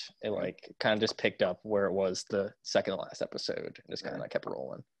turned. It like kind of just picked up where it was the second to last episode, and just kind of kept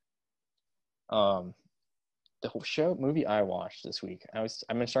rolling. The whole movie I watched this week, I've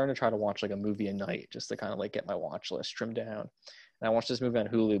been starting to try to watch like a movie a night just to kind of like get my watch list trimmed down. And I watched this movie on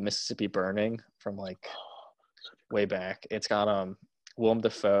Hulu, Mississippi Burning, from like way back. It's got Willem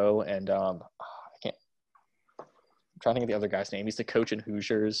Dafoe and I'm trying to think of the other guy's name. He's the coach in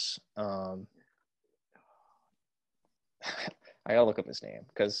Hoosiers. I gotta look up his name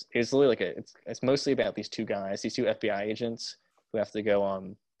because it's literally like it's mostly about these two guys, these two FBI agents who have to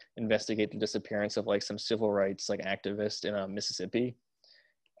go investigate the disappearance of like some civil rights like activist in Mississippi.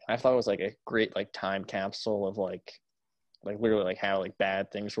 I thought it was like a great like time capsule of like literally like how like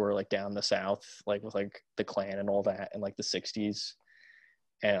bad things were like down the South, like with like the Klan and all that in like the 60s.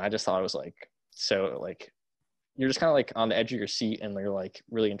 And I just thought it was like so like you're just kind of like on the edge of your seat and you're like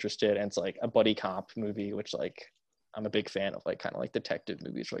really interested. And it's like a buddy cop movie, which like I'm a big fan of like kind of like detective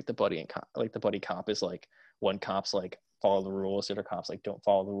movies, like the buddy cop is like one cop's like follow the rules, the other cop's like don't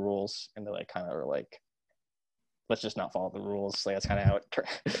follow the rules, and they're like kind of are like let's just not follow the rules. Like that's kind of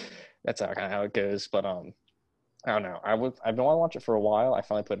how it goes. But I don't know. I've been wanting to watch it for a while. I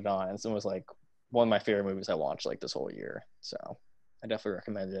finally put it on, and it was like one of my favorite movies I watched like this whole year. So I definitely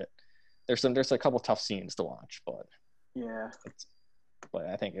recommend it. There's a couple tough scenes to watch, but Yeah. But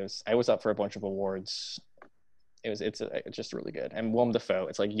I think I was up for a bunch of awards. It's just really good. And Willem Dafoe,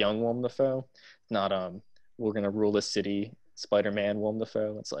 it's like young Willem Dafoe, not we're gonna rule this city Spider-Man Willem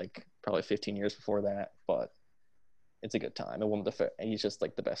Dafoe. It's like probably 15 years before that, but it's a good time. And Willem Dafoe, he's just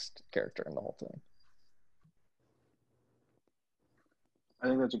like the best character in the whole thing. I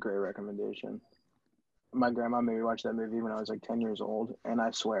think that's a great recommendation. My grandma made me watch that movie when I was like 10 years old, and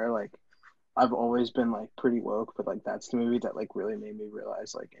I swear, like, I've always been like pretty woke, but like that's the movie that like really made me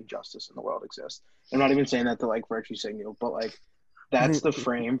realize like injustice in the world exists. I'm not even saying that to like virtue signal, but like that's the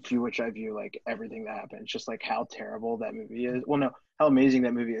frame through which I view like everything that happens. Just like how terrible that movie is. Well, no, how amazing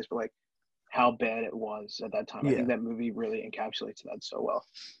that movie is, but like how bad it was at that time. I think that movie really encapsulates that so well.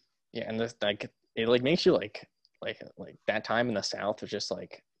 Yeah, and this like it like makes you like that time in the South was just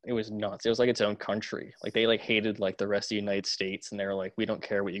like it was nuts. It was like its own country. Like they like hated like the rest of the United States, and they were like, we don't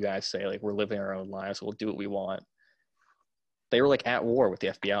care what you guys say. Like we're living our own lives. We'll do what we want. They were like at war with the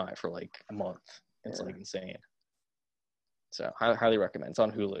FBI for like a month. It's like insane. So I highly recommend. It's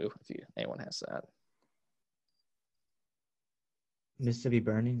on Hulu if anyone has that. Mississippi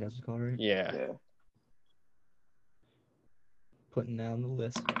Burning, that's what it's called, right? Yeah. Putting down the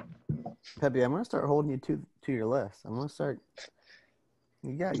list. Pepe, I'm gonna start holding you to your list. I'm gonna start.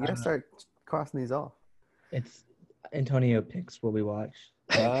 You gotta start crossing these off. It's Antonio picks what we watch.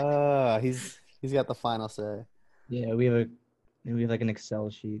 He's got the final say. Yeah, we have like an Excel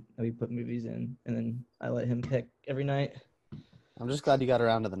sheet that we put movies in, and then I let him pick every night. I'm just glad you got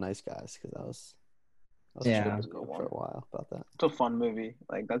around to the Nice Guys because that was Yeah. for a while about that. It's a fun movie.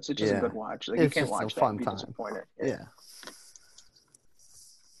 Like that's just a good watch. Like It's you can't just a watch that fun and be time. disappointed. Yeah.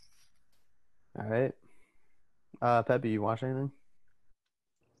 All right. Pepe, you watch anything?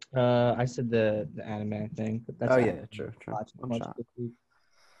 I said the anime thing, but that's true. watched One much shot. this week.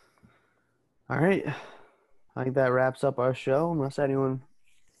 All right. I think that wraps up our show. Unless anyone,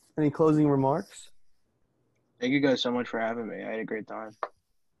 any closing remarks? Thank you guys so much for having me. I had a great time.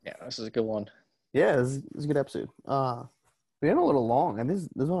 Yeah, this is a good one. Yeah, this is a good episode. We went a little long, and this is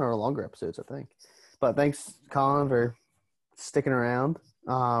one of our longer episodes, I think. But thanks, Colin, for sticking around.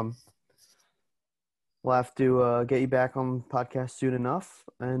 We'll have to get you back on the podcast soon enough.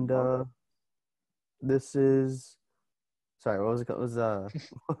 And this is sorry, what was it called?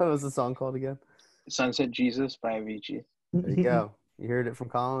 What was the song called again? Sunset Jesus by Avicii. There you go. You heard it from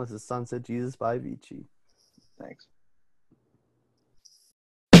Colin. This is Sunset Jesus by Avicii. Thanks.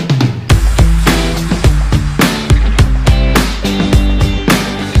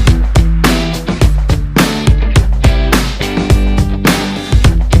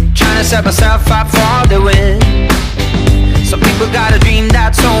 Trying to set myself up for the win. Some people got a dream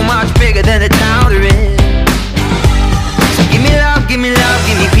that's so much bigger than the town they're in. So give me love, give me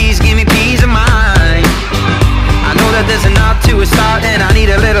peace of mind. I know that there's enough to a start and I need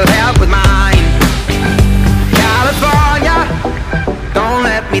a little help with mine. California, don't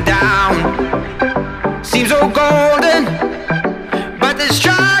let me down. Seems so golden, but there's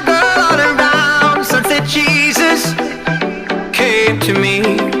struggle all around. Sunset Jesus came to me.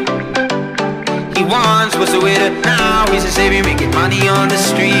 He once was a widow, now he's a savior making money on the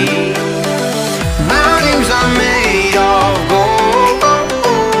street. Mountains are made of gold.